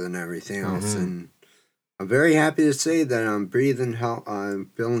lungs and everything else. And I'm very happy to say that I'm breathing,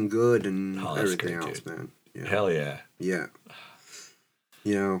 I'm feeling good and everything great, else, dude. man. Yeah. Hell yeah. Yeah.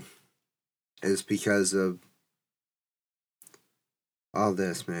 You know, it's because of all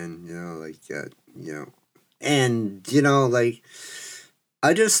this, man. And,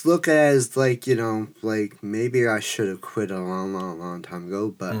 I just look at it as, maybe I should have quit a long, long, long time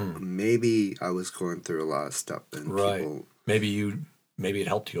ago, but maybe I was going through a lot of stuff and people... Maybe it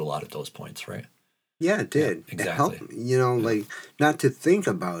helped you a lot at those points, right? Yeah, it did. Yeah, exactly. It helped, not to think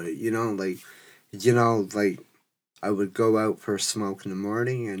about it, I would go out for a smoke in the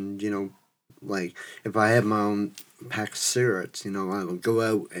morning and, if I had my own pack of cigarettes, I would go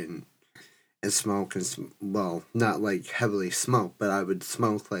out and smoke well, not heavily smoke, but I would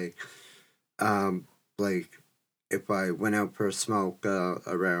smoke if I went out for a smoke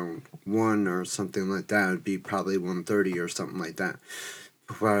around 1 or something like that, it'd be probably 1:30 or something like that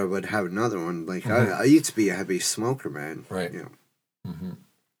before I would have another one. I used to be a heavy smoker, man. Right. Mm-hmm.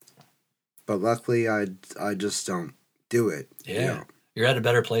 But luckily, I just don't do it. Yeah. You're at a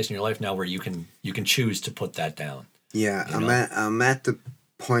better place in your life now where you can choose to put that down. Yeah, I'm at the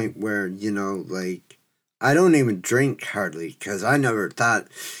point where, I don't even drink hardly because I never thought,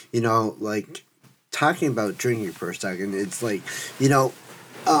 talking about drinking for a second, it's when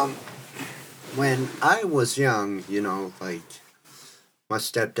I was young, my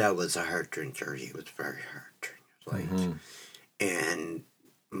stepdad was a hard drinker. He was very hard drinker. And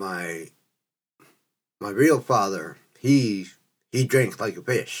my real father, he drank like a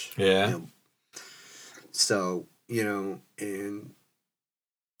fish. Yeah. So, and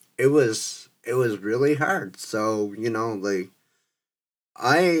it was really hard. So,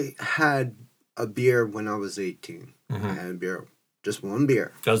 I had a beer when I was 18. I had a beer, just one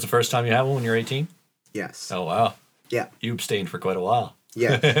beer. That was the first time you had one when you were 18? Yes. Oh, wow. Yeah. You abstained for quite a while.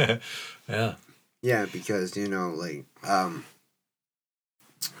 Yeah. Yeah. Yeah, because, I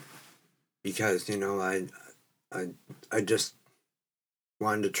just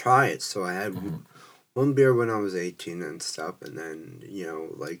wanted to try it. So I had one beer when I was 18 and stuff, and then,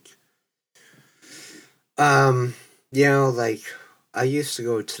 I used to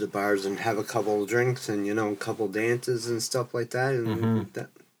go to the bars and have a couple of drinks and, a couple of dances and stuff like that. And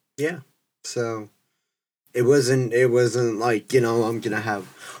so it wasn't like, I'm going to have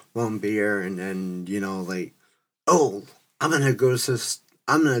one beer and then, oh, I'm going to go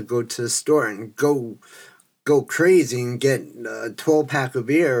to the store and go crazy and get a 12-pack of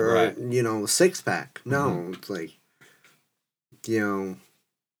beer or, right. 6-pack. No, it's like,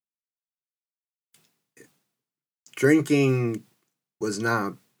 drinking was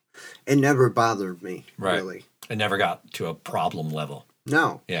not, it never bothered me, really. It never got to a problem level.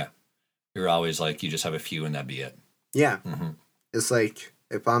 No. Yeah. You're always like, you just have a few and that'd be it. Yeah. It's like,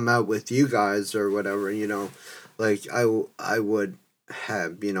 if I'm out with you guys or whatever, I would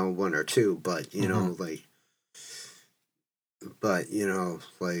have, one or two, but,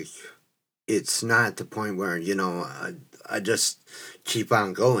 it's not at the point where, I just keep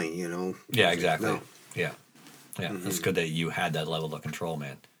on going, Yeah, exactly. No. Yeah. Yeah, It's good that you had that level of control,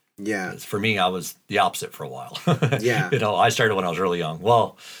 man. Yeah. For me, I was the opposite for a while. Yeah. I started when I was really young.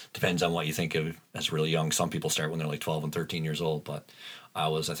 Well, depends on what you think of as really young. Some people start when they're like 12 and 13 years old, but I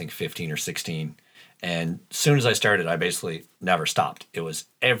was, I think, 15 or 16. And as soon as I started, I basically never stopped. It was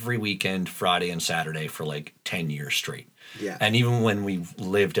every weekend, Friday and Saturday for like 10 years straight. Yeah. And even when we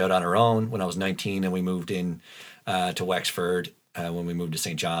lived out on our own, when I was 19 and we moved in to Wexford, when we moved to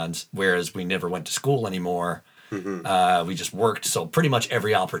St. John's, whereas we never went to school anymore, we just worked. So pretty much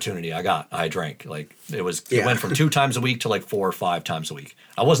every opportunity I got, I drank. Like it went from 2 times a week to like 4 or 5 times a week.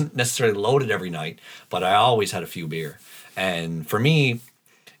 I wasn't necessarily loaded every night, but I always had a few beer. And for me,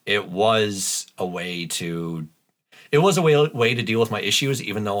 it was a way to deal with my issues,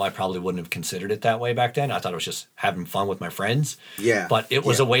 even though I probably wouldn't have considered it that way back then. I thought it was just having fun with my friends. Yeah. But it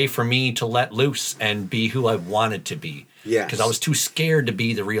was a way for me to let loose and be who I wanted to be. Yeah. Because I was too scared to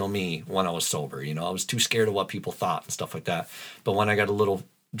be the real me when I was sober. I was too scared of what people thought and stuff like that. But when I got a little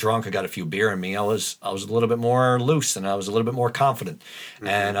drunk, I got a few beer in me, I was a little bit more loose and I was a little bit more confident.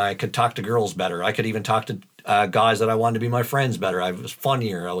 And I could talk to girls better. I could even talk to guys that I wanted to be my friends better. I was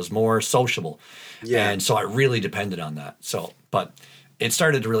funnier. I was more sociable. Yeah. And so I really depended on that. But it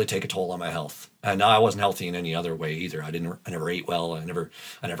started to really take a toll on my health. And I wasn't healthy in any other way either. I never ate well. I never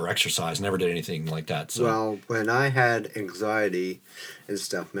exercised, never did anything like that. So. Well, when I had anxiety and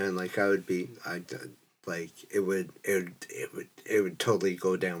stuff, man, it would totally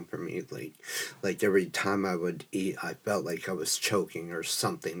go down for me. Like every time I would eat, I felt like I was choking or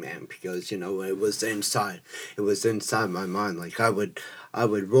something, man, because, it was inside my mind. Like I would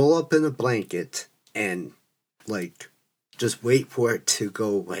roll up in a blanket and like just wait for it to go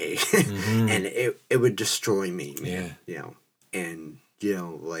away, and it would destroy me, man. Yeah. You know, and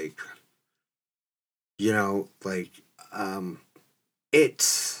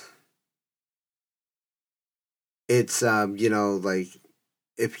it's like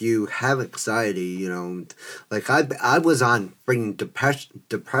if you have anxiety, like I was on freaking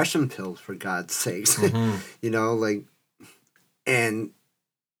depression pills, for God's sakes, like, and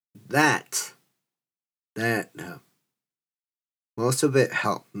that most of it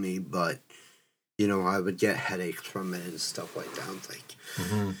helped me, but I would get headaches from it and stuff like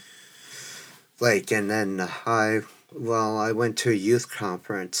that. Like, and then I went to a youth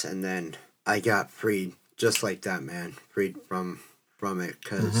conference, and then I got freed just like that, man. Freed from it,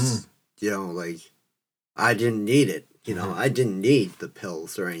 because like, I didn't need it. I didn't need the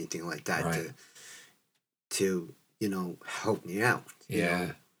pills or anything like that, right, to help me out.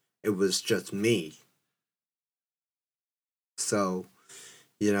 Yeah. It was just me. So,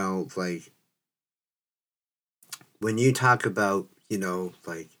 like, when you talk about,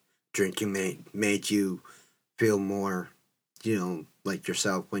 like, drinking made you feel more, like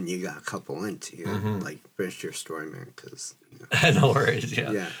yourself when you got a couple into you. Like, finish your story, man, because... No worries,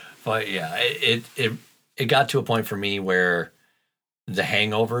 yeah. But, yeah, it got to a point for me where the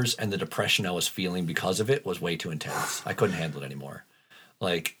hangovers and the depression I was feeling because of it was way too intense. I couldn't handle it anymore.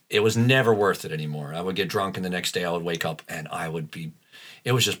 Like, it was never worth it anymore. I would get drunk, and the next day I would wake up, and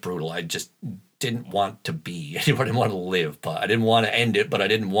it was just brutal. I just didn't want to be. I didn't want to live, but I didn't want to end it, but I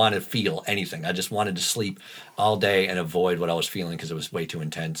didn't want to feel anything. I just wanted to sleep all day and avoid what I was feeling because it was way too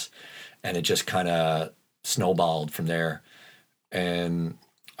intense. And it just kind of snowballed from there. And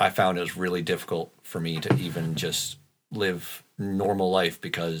I found it was really difficult for me to even just live normal life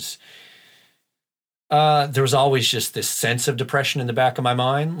because there was always just this sense of depression in the back of my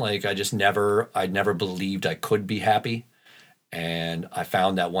mind. Like, I never believed I could be happy. And I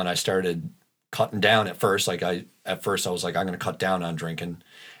found that when I started cutting down at first I was like, I'm going to cut down on drinking.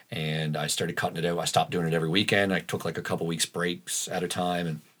 And I started cutting it out. I stopped doing it every weekend. I took like a couple weeks breaks at a time.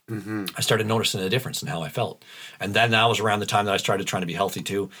 And I started noticing a difference in how I felt. And then that was around the time that I started trying to be healthy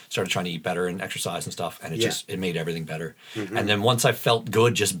too, started trying to eat better and exercise and stuff. And it made everything better. And then once I felt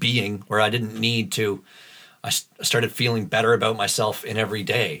good just being, where I didn't need to, I started feeling better about myself in every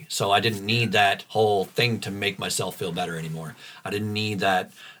day. So I didn't need that whole thing to make myself feel better anymore. I didn't need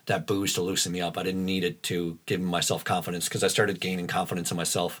that booze to loosen me up. I didn't need it to give myself confidence, because I started gaining confidence in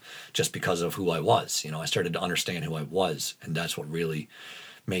myself just because of who I was. I started to understand who I was, and that's what really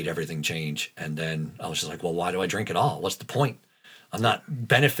made everything change. And then I was just like, well, why do I drink at all? What's the point? I'm not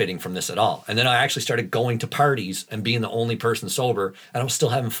benefiting from this at all. And then I actually started going to parties and being the only person sober, and I was still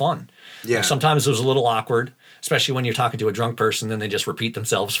having fun. Yeah. Like, sometimes it was a little awkward, especially when you're talking to a drunk person and they just repeat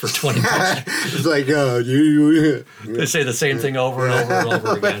themselves for 20 minutes. It's like, they say the same thing over and over and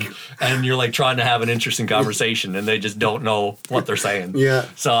over again. And you're like trying to have an interesting conversation, and they just don't know what they're saying. Yeah.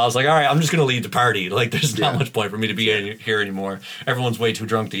 So I was like, all right, I'm just going to leave the party. Like, there's not much point for me to be here anymore. Everyone's way too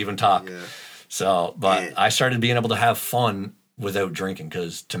drunk to even talk. Yeah. So, but I started being able to have fun without drinking,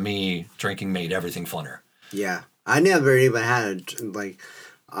 because to me, drinking made everything funner. Yeah. I never even had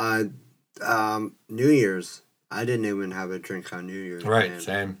New Year's. I didn't even have a drink on New Year's. Right, man.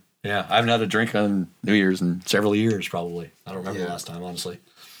 Same. Yeah, I haven't had a drink on New Year's in several years, probably. I don't remember the last time, honestly.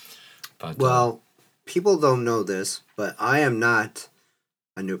 But, well, people don't know this, but I am not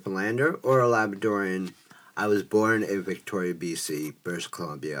a Newfoundlander or a Labradorian. I was born in Victoria, BC, British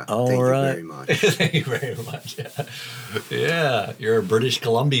Columbia. Thank you very much. Thank you very much. Yeah, you're a British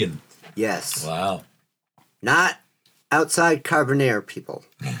Columbian. Yes. Wow. Not outside Carbonaire people.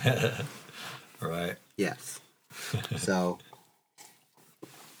 Right. Yes. So,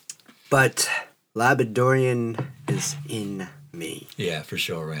 but Labradorian is in me. Yeah, for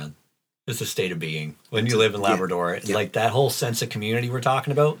sure, man. It's a state of being. When you live in Labrador, like that whole sense of community we're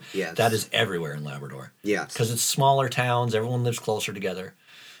talking about, that is everywhere in Labrador. Yes. Because it's smaller towns, everyone lives closer together.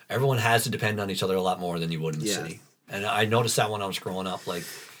 Everyone has to depend on each other a lot more than you would in the city. And I noticed that when I was growing up. Like,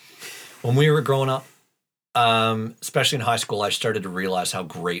 when we were growing up, especially in high school, I started to realize how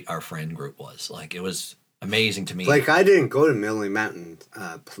great our friend group was. Like, it was amazing to me. Like, I didn't go to Millie Mountain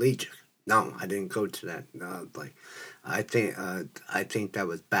Collegiate. No, I didn't go to that. Like, I think that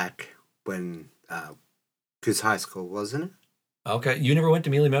was back when, because high school, wasn't it? Okay. You never went to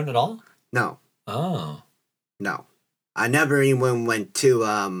Mealy Mountain at all? No. Oh. No. I never even went to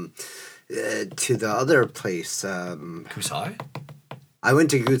the other place. Goose High? I went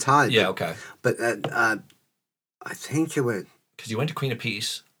to Goose High. Yeah, okay. But I think it was... Because you went to Queen of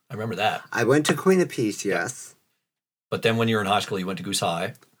Peace. I remember that. I went to Queen of Peace, yes. But then when you were in high school, you went to Goose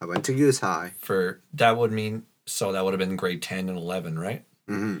High. I went to Goose High. That would have been grade 10 and 11, right?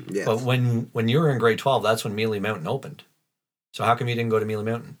 Mm-hmm, yes. But when you were in grade 12, that's when Mealy Mountain opened. So how come you didn't go to Mealy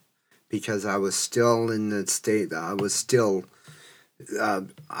Mountain? Because I was still in the state.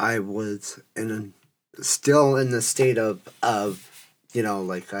 Still in the state of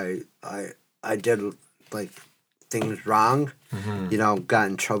like I did like things wrong, got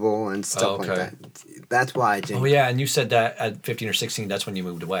in trouble and stuff like that. That's why I didn't. Oh yeah, and you said that at 15 or 16, that's when you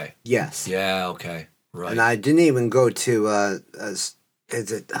moved away. Yes. Yeah. Okay. Right. And I didn't even go to is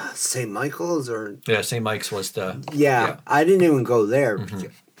it St. Michael's or? Yeah, St. Mike's was the. Yeah, I didn't even go there. Mm-hmm.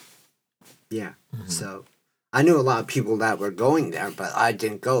 Yeah. Mm-hmm. So I knew a lot of people that were going there, but I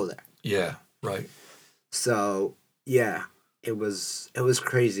didn't go there. Yeah. Right. So yeah, it was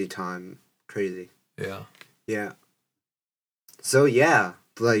crazy time. Crazy. Yeah. Yeah. So yeah,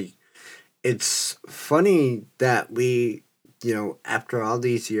 like it's funny that we, after all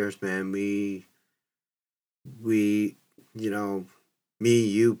these years, man, we, me,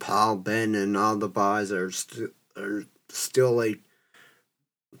 you, Paul, Ben, and all the boys are still like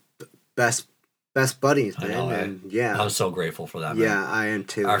best buddies, man. I know, and yeah, I'm so grateful for that. Man. Yeah, I am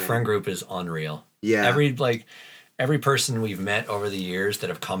too. Our man. friend group is unreal. Yeah, every person we've met over the years that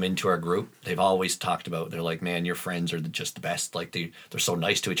have come into our group, they've always talked about. They're like, man, your friends are just the best. Like they're so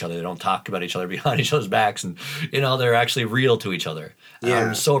nice to each other. They don't talk about each other behind each other's backs, and they're actually real to each other. And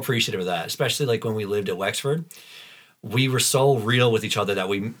I'm so appreciative of that, especially like when we lived at Wexford. We were so real with each other that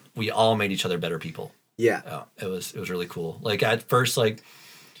we all made each other better people. Yeah. It was really cool. Like at first, like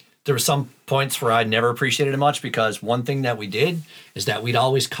there were some points where I never appreciated it much because one thing that we did is that we'd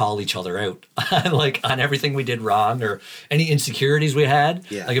always call each other out like on everything we did wrong or any insecurities we had.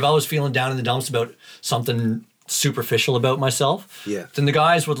 Yeah. Like if I was feeling down in the dumps about something superficial about myself, then the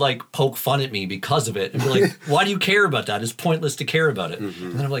guys would like poke fun at me because of it and be like, why do you care about that? It's pointless to care about it. Mm-hmm.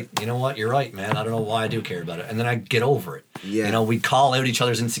 And then I'm like, you know what? You're right, man. I don't know why I do care about it. And then I get over it. Yeah. We'd call out each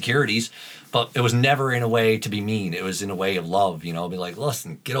other's insecurities, but it was never in a way to be mean. It was in a way of love, be like,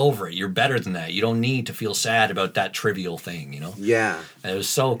 listen, get over it. You're better than that. You don't need to feel sad about that trivial thing, Yeah. And it was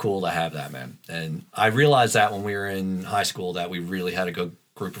so cool to have that, man. And I realized that when we were in high school that we really had a good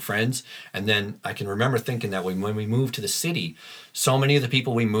group of friends. And then I can remember thinking that when we moved to the city, so many of the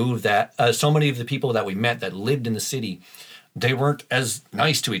people we met that lived in the city, they weren't as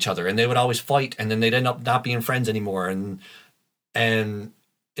nice to each other and they would always fight and then they'd end up not being friends anymore. And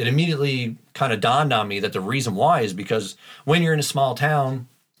it immediately kind of dawned on me that the reason why is because when you're in a small town,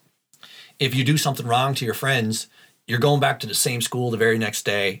 if you do something wrong to your friends, you're going back to the same school the very next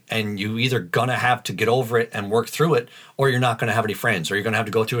day and you either gonna have to get over it and work through it or you're not gonna have any friends or you're gonna have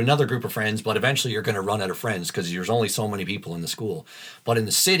to go to another group of friends, but eventually you're gonna run out of friends because there's only so many people in the school. But in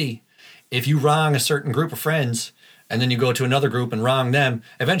the city, if you wrong a certain group of friends and then you go to another group and wrong them,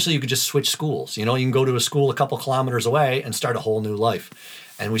 eventually you could just switch schools. You can go to a school a couple kilometers away and start a whole new life.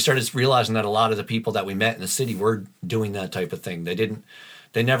 And we started realizing that a lot of the people that we met in the city were doing that type of thing.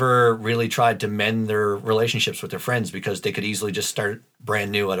 They never really tried to mend their relationships with their friends because they could easily just start brand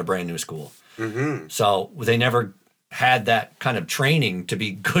new at a brand new school. Mm-hmm. So they never had that kind of training to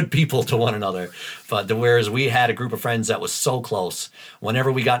be good people to one another. But whereas we had a group of friends that was so close,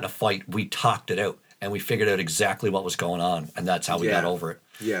 whenever we got in a fight, we talked it out and we figured out exactly what was going on. And that's how we got over it.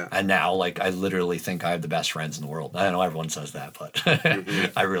 Yeah. And now, I literally think I have the best friends in the world. I know everyone says that, but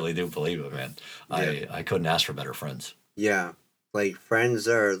mm-hmm. I really do believe it, man. Yeah. I couldn't ask for better friends. Yeah. Like friends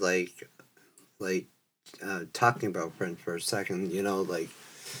are talking about friends for a second,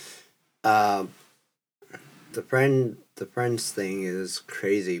 the friends thing is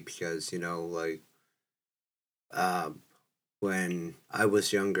crazy because, when I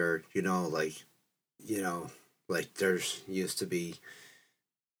was younger, there's used to be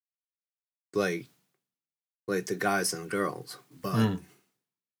like the guys and girls, but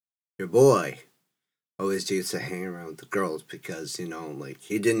your boy always used to hang around with the girls because, he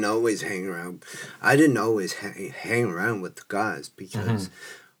didn't always hang around. I didn't always hang around with the guys because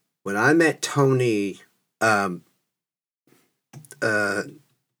when I met Tony,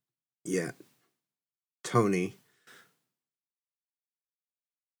 Tony,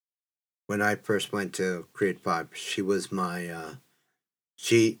 when I first went to grade 5, she was my,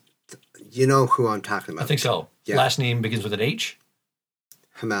 you know who I'm talking about. I think so. Yeah. Last name begins with an H?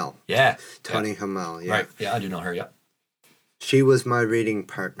 Hamel. Yeah. Tony Hamel, yeah. Right. Yeah, I do know her, yeah. She was my reading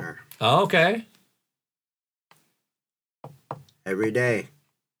partner. Oh, okay. Every day.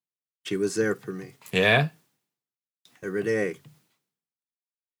 She was there for me. Yeah? Every day.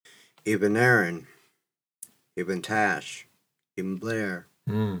 Even Aaron. Even Tash. Even Blair.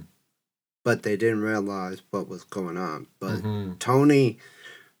 But they didn't realize what was going on. But Tony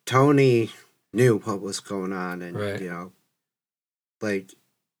Tony knew what was going on, and Right. like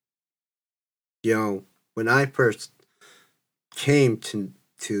when I first came to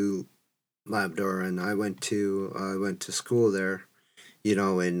Labrador, and I went to school there, in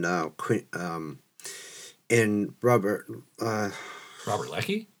Robert, Robert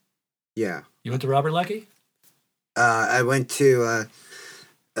Leckie? yeah. You went to Robert Leckie? I went to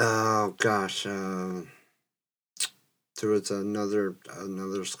oh gosh, there was another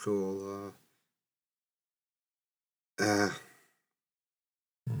school,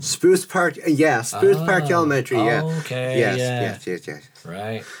 Spruce Park, Spruce Park Elementary, yeah. Okay, Yes.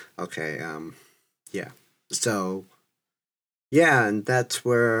 Right. Okay, yeah. So, yeah, and that's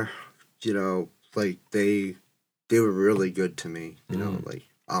where, like they were really good to me, like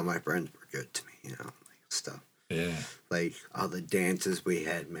all my friends were good to me, like stuff. Yeah. Like all the dances we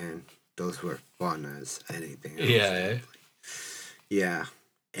had, man, those were fun as anything else. Yeah. Yeah.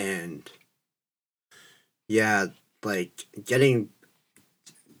 And yeah, like getting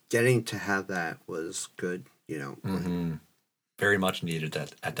to have that was good, Mm-hmm. Very much needed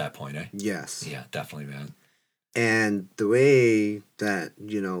at that point, eh? Yes. Yeah, definitely, man. And the way that,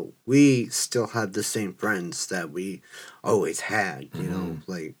 we still have the same friends that we always had,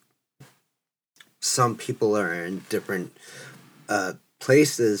 like some people are in different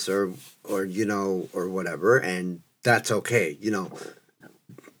places or whatever, and that's okay,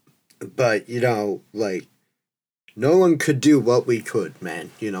 but like no one could do what we could,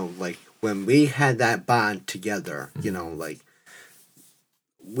 man, like when we had that bond together, like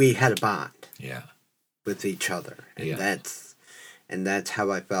we had a bond with each other, and that's how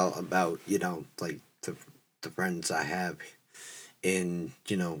I felt about like the friends I have in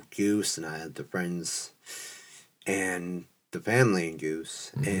Goose, and I had the friends and the family in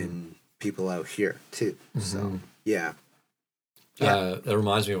Goose, and people out here too. So yeah. That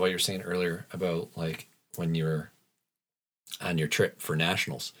reminds me of what you were saying earlier about like when you were on your trip for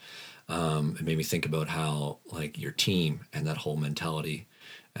nationals. It made me think about how like your team and that whole mentality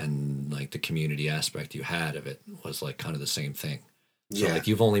and like the community aspect you had of it was like kind of the same thing. So like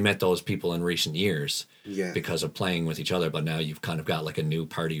you've only met those people in recent years because of playing with each other, but now you've kind of got like a new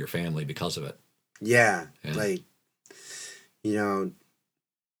part of your family because of it. Yeah. Like,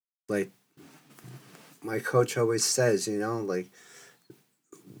 like my coach always says, like,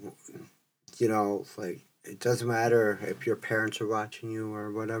 like it doesn't matter if your parents are watching you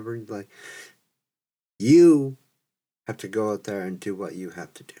or whatever, like you have to go out there and do what you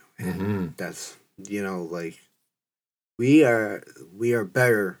have to do. And that's, like we are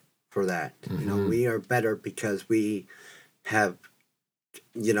better for that. We are better because we have,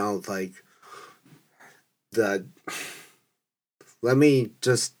 like let me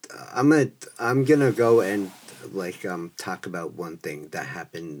just I'm gonna go and like talk about one thing that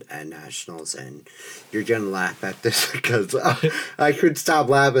happened at nationals, and you're gonna laugh at this because I could stop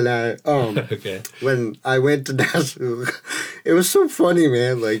laughing at it. Okay. When I went to nationals, it was so funny,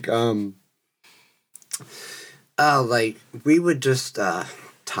 man. Like like we would just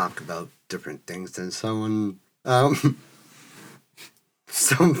talk about different things, and someone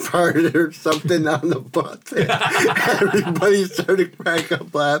some farted or something on the bus. Everybody started cracking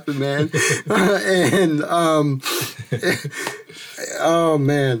up laughing, man. And oh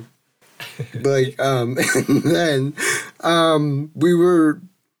man. Like and then we were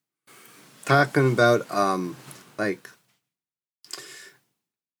talking about like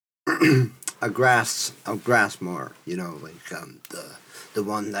a grass mower, like the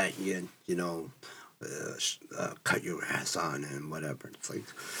one that you cut your ass on and whatever. It's like,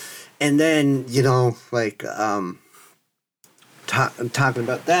 and then like talking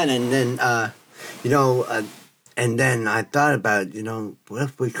about that, and then and then I thought about what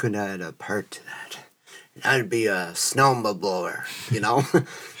if we could add a part to that? That'd be a snowblower,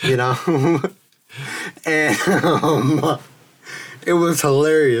 and it was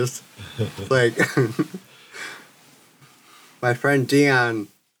hilarious. Like my friend Dion,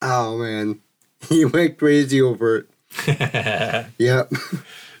 oh man. He went crazy over it. Yep.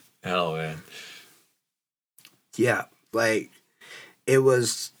 Oh, man. Yeah, like, it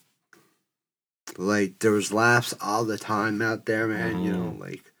was, like, there was laughs all the time out there, man,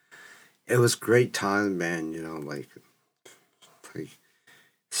 like, it was great time, man, like,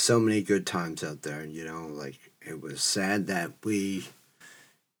 so many good times out there, like, it was sad that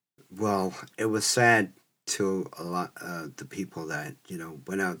it was sad to a lot of the people that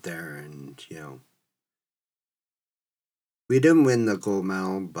went out there, and we didn't win the gold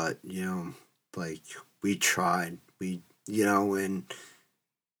medal, but like we tried, and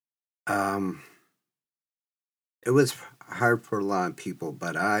it was hard for a lot of people,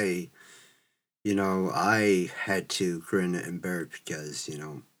 but I had to grin and bear it because,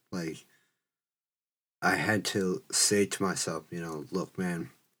 like, I had to say to myself, look, man,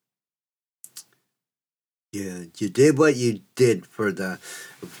 you did what you did for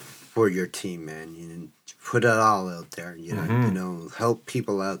your team, man. You put it all out there, help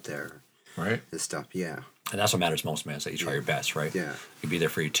people out there, right? And stuff, yeah. And that's what matters most, man. Is that you try your best, right? Yeah. You be there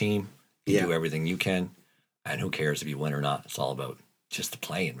for your team. You do everything you can, and who cares if you win or not? It's all about just the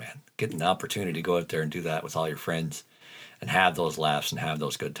playing, man. Getting the opportunity to go out there and do that with all your friends, and have those laughs and have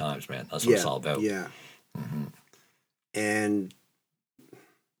those good times, man. That's what it's all about. Yeah. Mm-hmm. And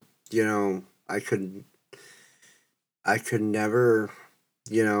I could never,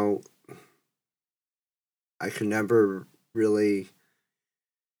 I could never really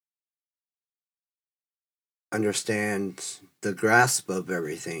understand the grasp of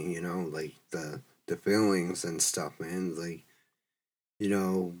everything, like the feelings and stuff, man. Like,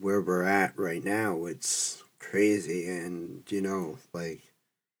 where we're at right now, it's crazy, and like,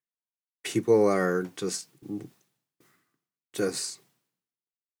 people are just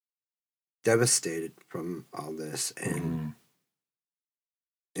devastated from all this, and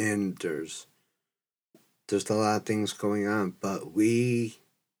there's a lot of things going on, but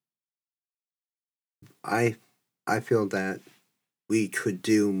I feel that we could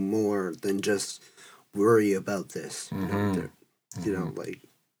do more than just worry about this. Like,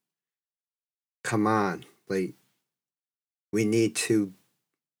 come on, like, we need to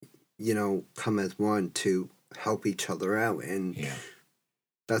come as one to help each other out, and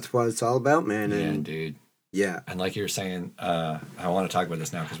that's what it's all about, man. Yeah, and dude. Yeah. And like you were saying, I want to talk about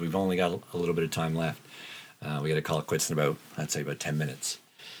this now because we've only got a little bit of time left. We got to call it quits in about 10 minutes.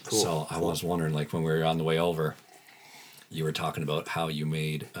 Cool. So I was wondering, like, when we were on the way over, you were talking about how you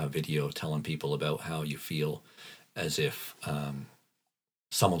made a video telling people about how you feel as if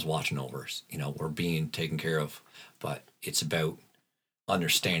someone's watching over us. We're being taken care of, but it's about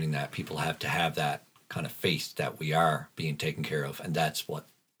understanding that people have to have that kind of faith that we are being taken care of, and that's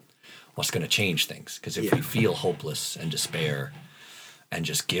what's going to change things. Because if we feel hopeless and despair and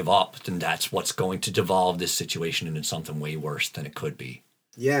just give up, then that's what's going to devolve this situation into something way worse than it could be.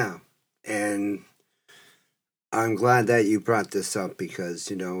 Yeah, and I'm glad that you brought this up because,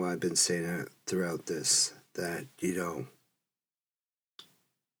 I've been saying it throughout this, that,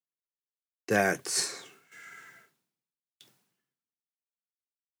 that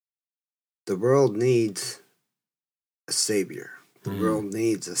the world needs a savior. The world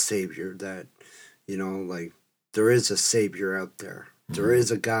needs a savior that, like, there is a savior out there. There is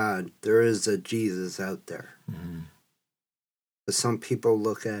a God. There is a Jesus out there. But some people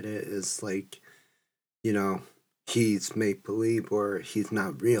look at it as like, he's make-believe or he's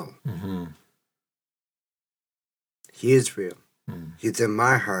not real. He is real. He's in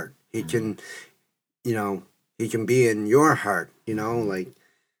my heart. He can, he can be in your heart, like,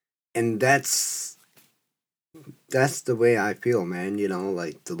 and that's the way I feel, man,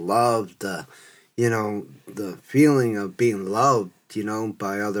 like the love, the feeling of being loved,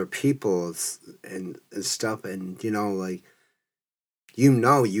 by other people and stuff, and, like,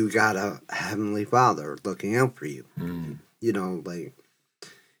 you got a Heavenly Father looking out for you.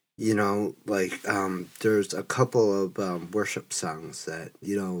 There's a couple of worship songs that,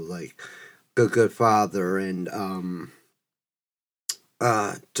 like The Good Father and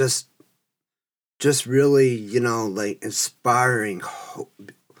just really, like inspiring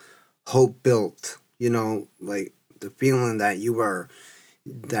hope built, like the feeling that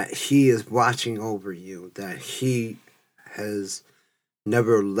that he is watching over you, that he has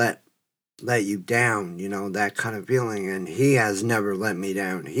never let you down, that kind of feeling, and he has never let me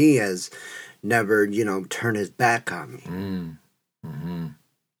down. He has never, turned his back on me.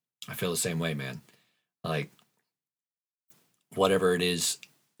 I feel the same way, man. Like, whatever it is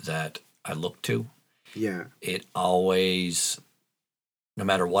that I look to, it always, no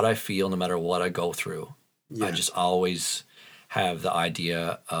matter what I feel, no matter what I go through, I just always have the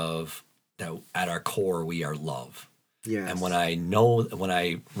idea of that at our core we are love. And when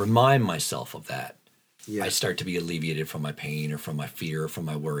I remind myself of that, I start to be alleviated from my pain or from my fear or from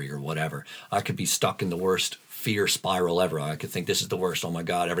my worry or whatever. I could be stuck in the worst fear spiral ever. I could think this is the worst. Oh my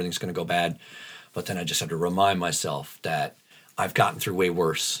God, everything's going to go bad. But then I just have to remind myself that I've gotten through way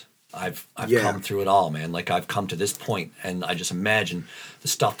worse. I've come through it all, man. Like, I've come to this point, and I just imagine the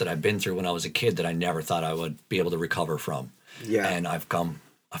stuff that I've been through when I was a kid that I never thought I would be able to recover from. And I've come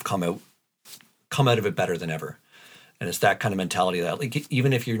out of it better than ever. And it's that kind of mentality that, like,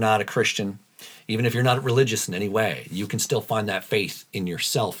 even if you're not a Christian, Even if you're not religious in any way, you can still find that faith in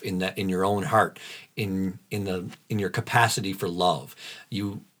yourself, in your own heart, in your capacity for love.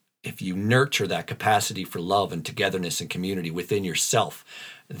 If you nurture that capacity for love and togetherness and community within yourself,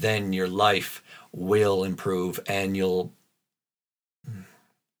 then your life will improve, and you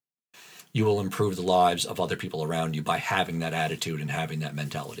will improve the lives of other people around you by having that attitude and having that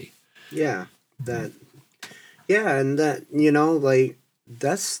mentality. Yeah, and that, like,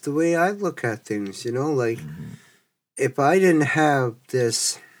 that's the way I look at things, like, if I didn't have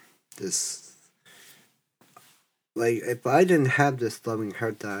this, like, if I didn't have this loving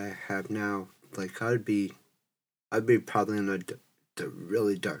heart that I have now, like, I'd be probably in a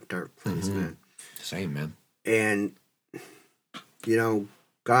really dark place, man. Same, man. And,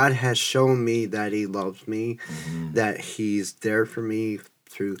 God has shown me that he loves me, that he's there for me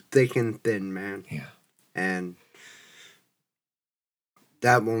through thick and thin, man. Yeah. And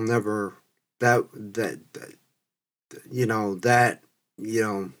that will never, that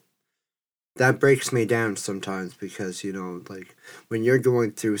breaks me down sometimes, because, like, when you're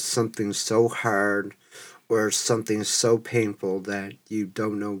going through something so hard or something so painful that you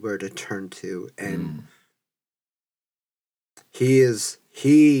don't know where to turn to, and he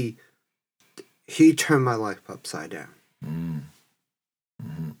turned my life upside down.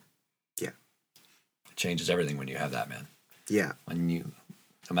 Yeah. It changes everything when you have that, man. Yeah. No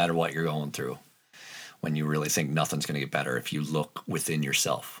matter what you're going through, when you really think nothing's going to get better, if you look within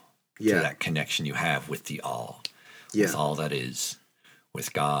yourself, to that connection you have with the all, with all that is,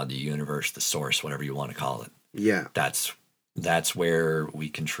 with God, the universe, the source, whatever you want to call it. Yeah. That's where we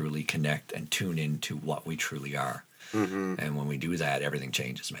can truly connect and tune into what we truly are. And when we do that, everything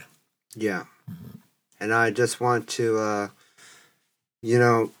changes, man. Yeah. And I just want to,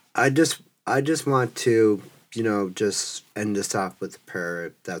 I just want to, just end this off with a prayer,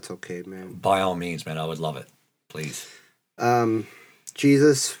 if that's okay, man. By all means, man, I would love it. Please.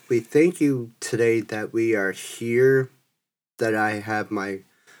 Jesus, we thank you today that we are here, that I have my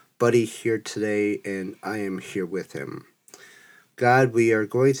buddy here today, and I am here with him. God, we are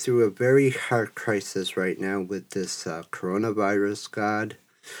going through a very hard crisis right now with this coronavirus, God.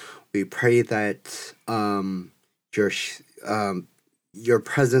 We pray that your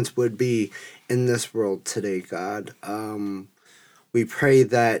presence would be in this world today, God. We pray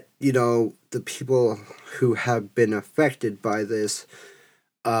that, the people who have been affected by this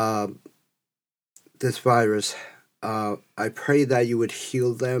virus, I pray that you would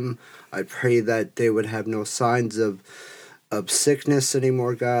heal them. I pray that they would have no signs of sickness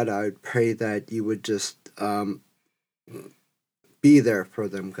anymore, God. I pray that you would just be there for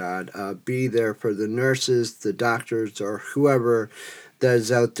them, God. Be there for the nurses, the doctors, or whoever that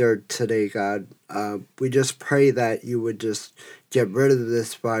is out there today, God. We just pray that you would just get rid of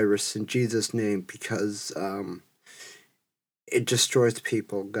this virus in Jesus' name, because it destroys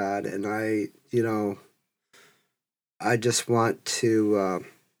people, God. And I just want to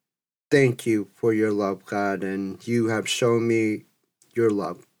thank you for your love, God, and you have shown me your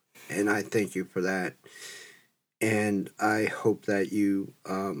love, and I thank you for that. And I hope that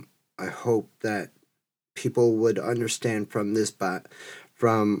people would understand from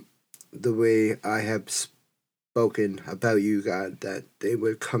from the way I have spoken about you, God, that they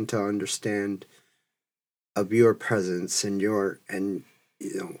would come to understand of your presence and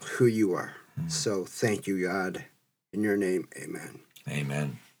who you are. So thank you, God, in your name, amen.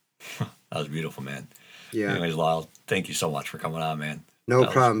 Amen. That was beautiful, man. Yeah. Anyways, Lyle, thank you so much for coming on, man. No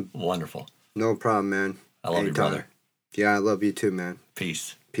problem. Wonderful. No problem, man. I love you, brother. Yeah, I love you too, man.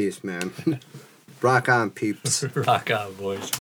 Peace. Peace, man. Rock on, peeps. Rock on, boys.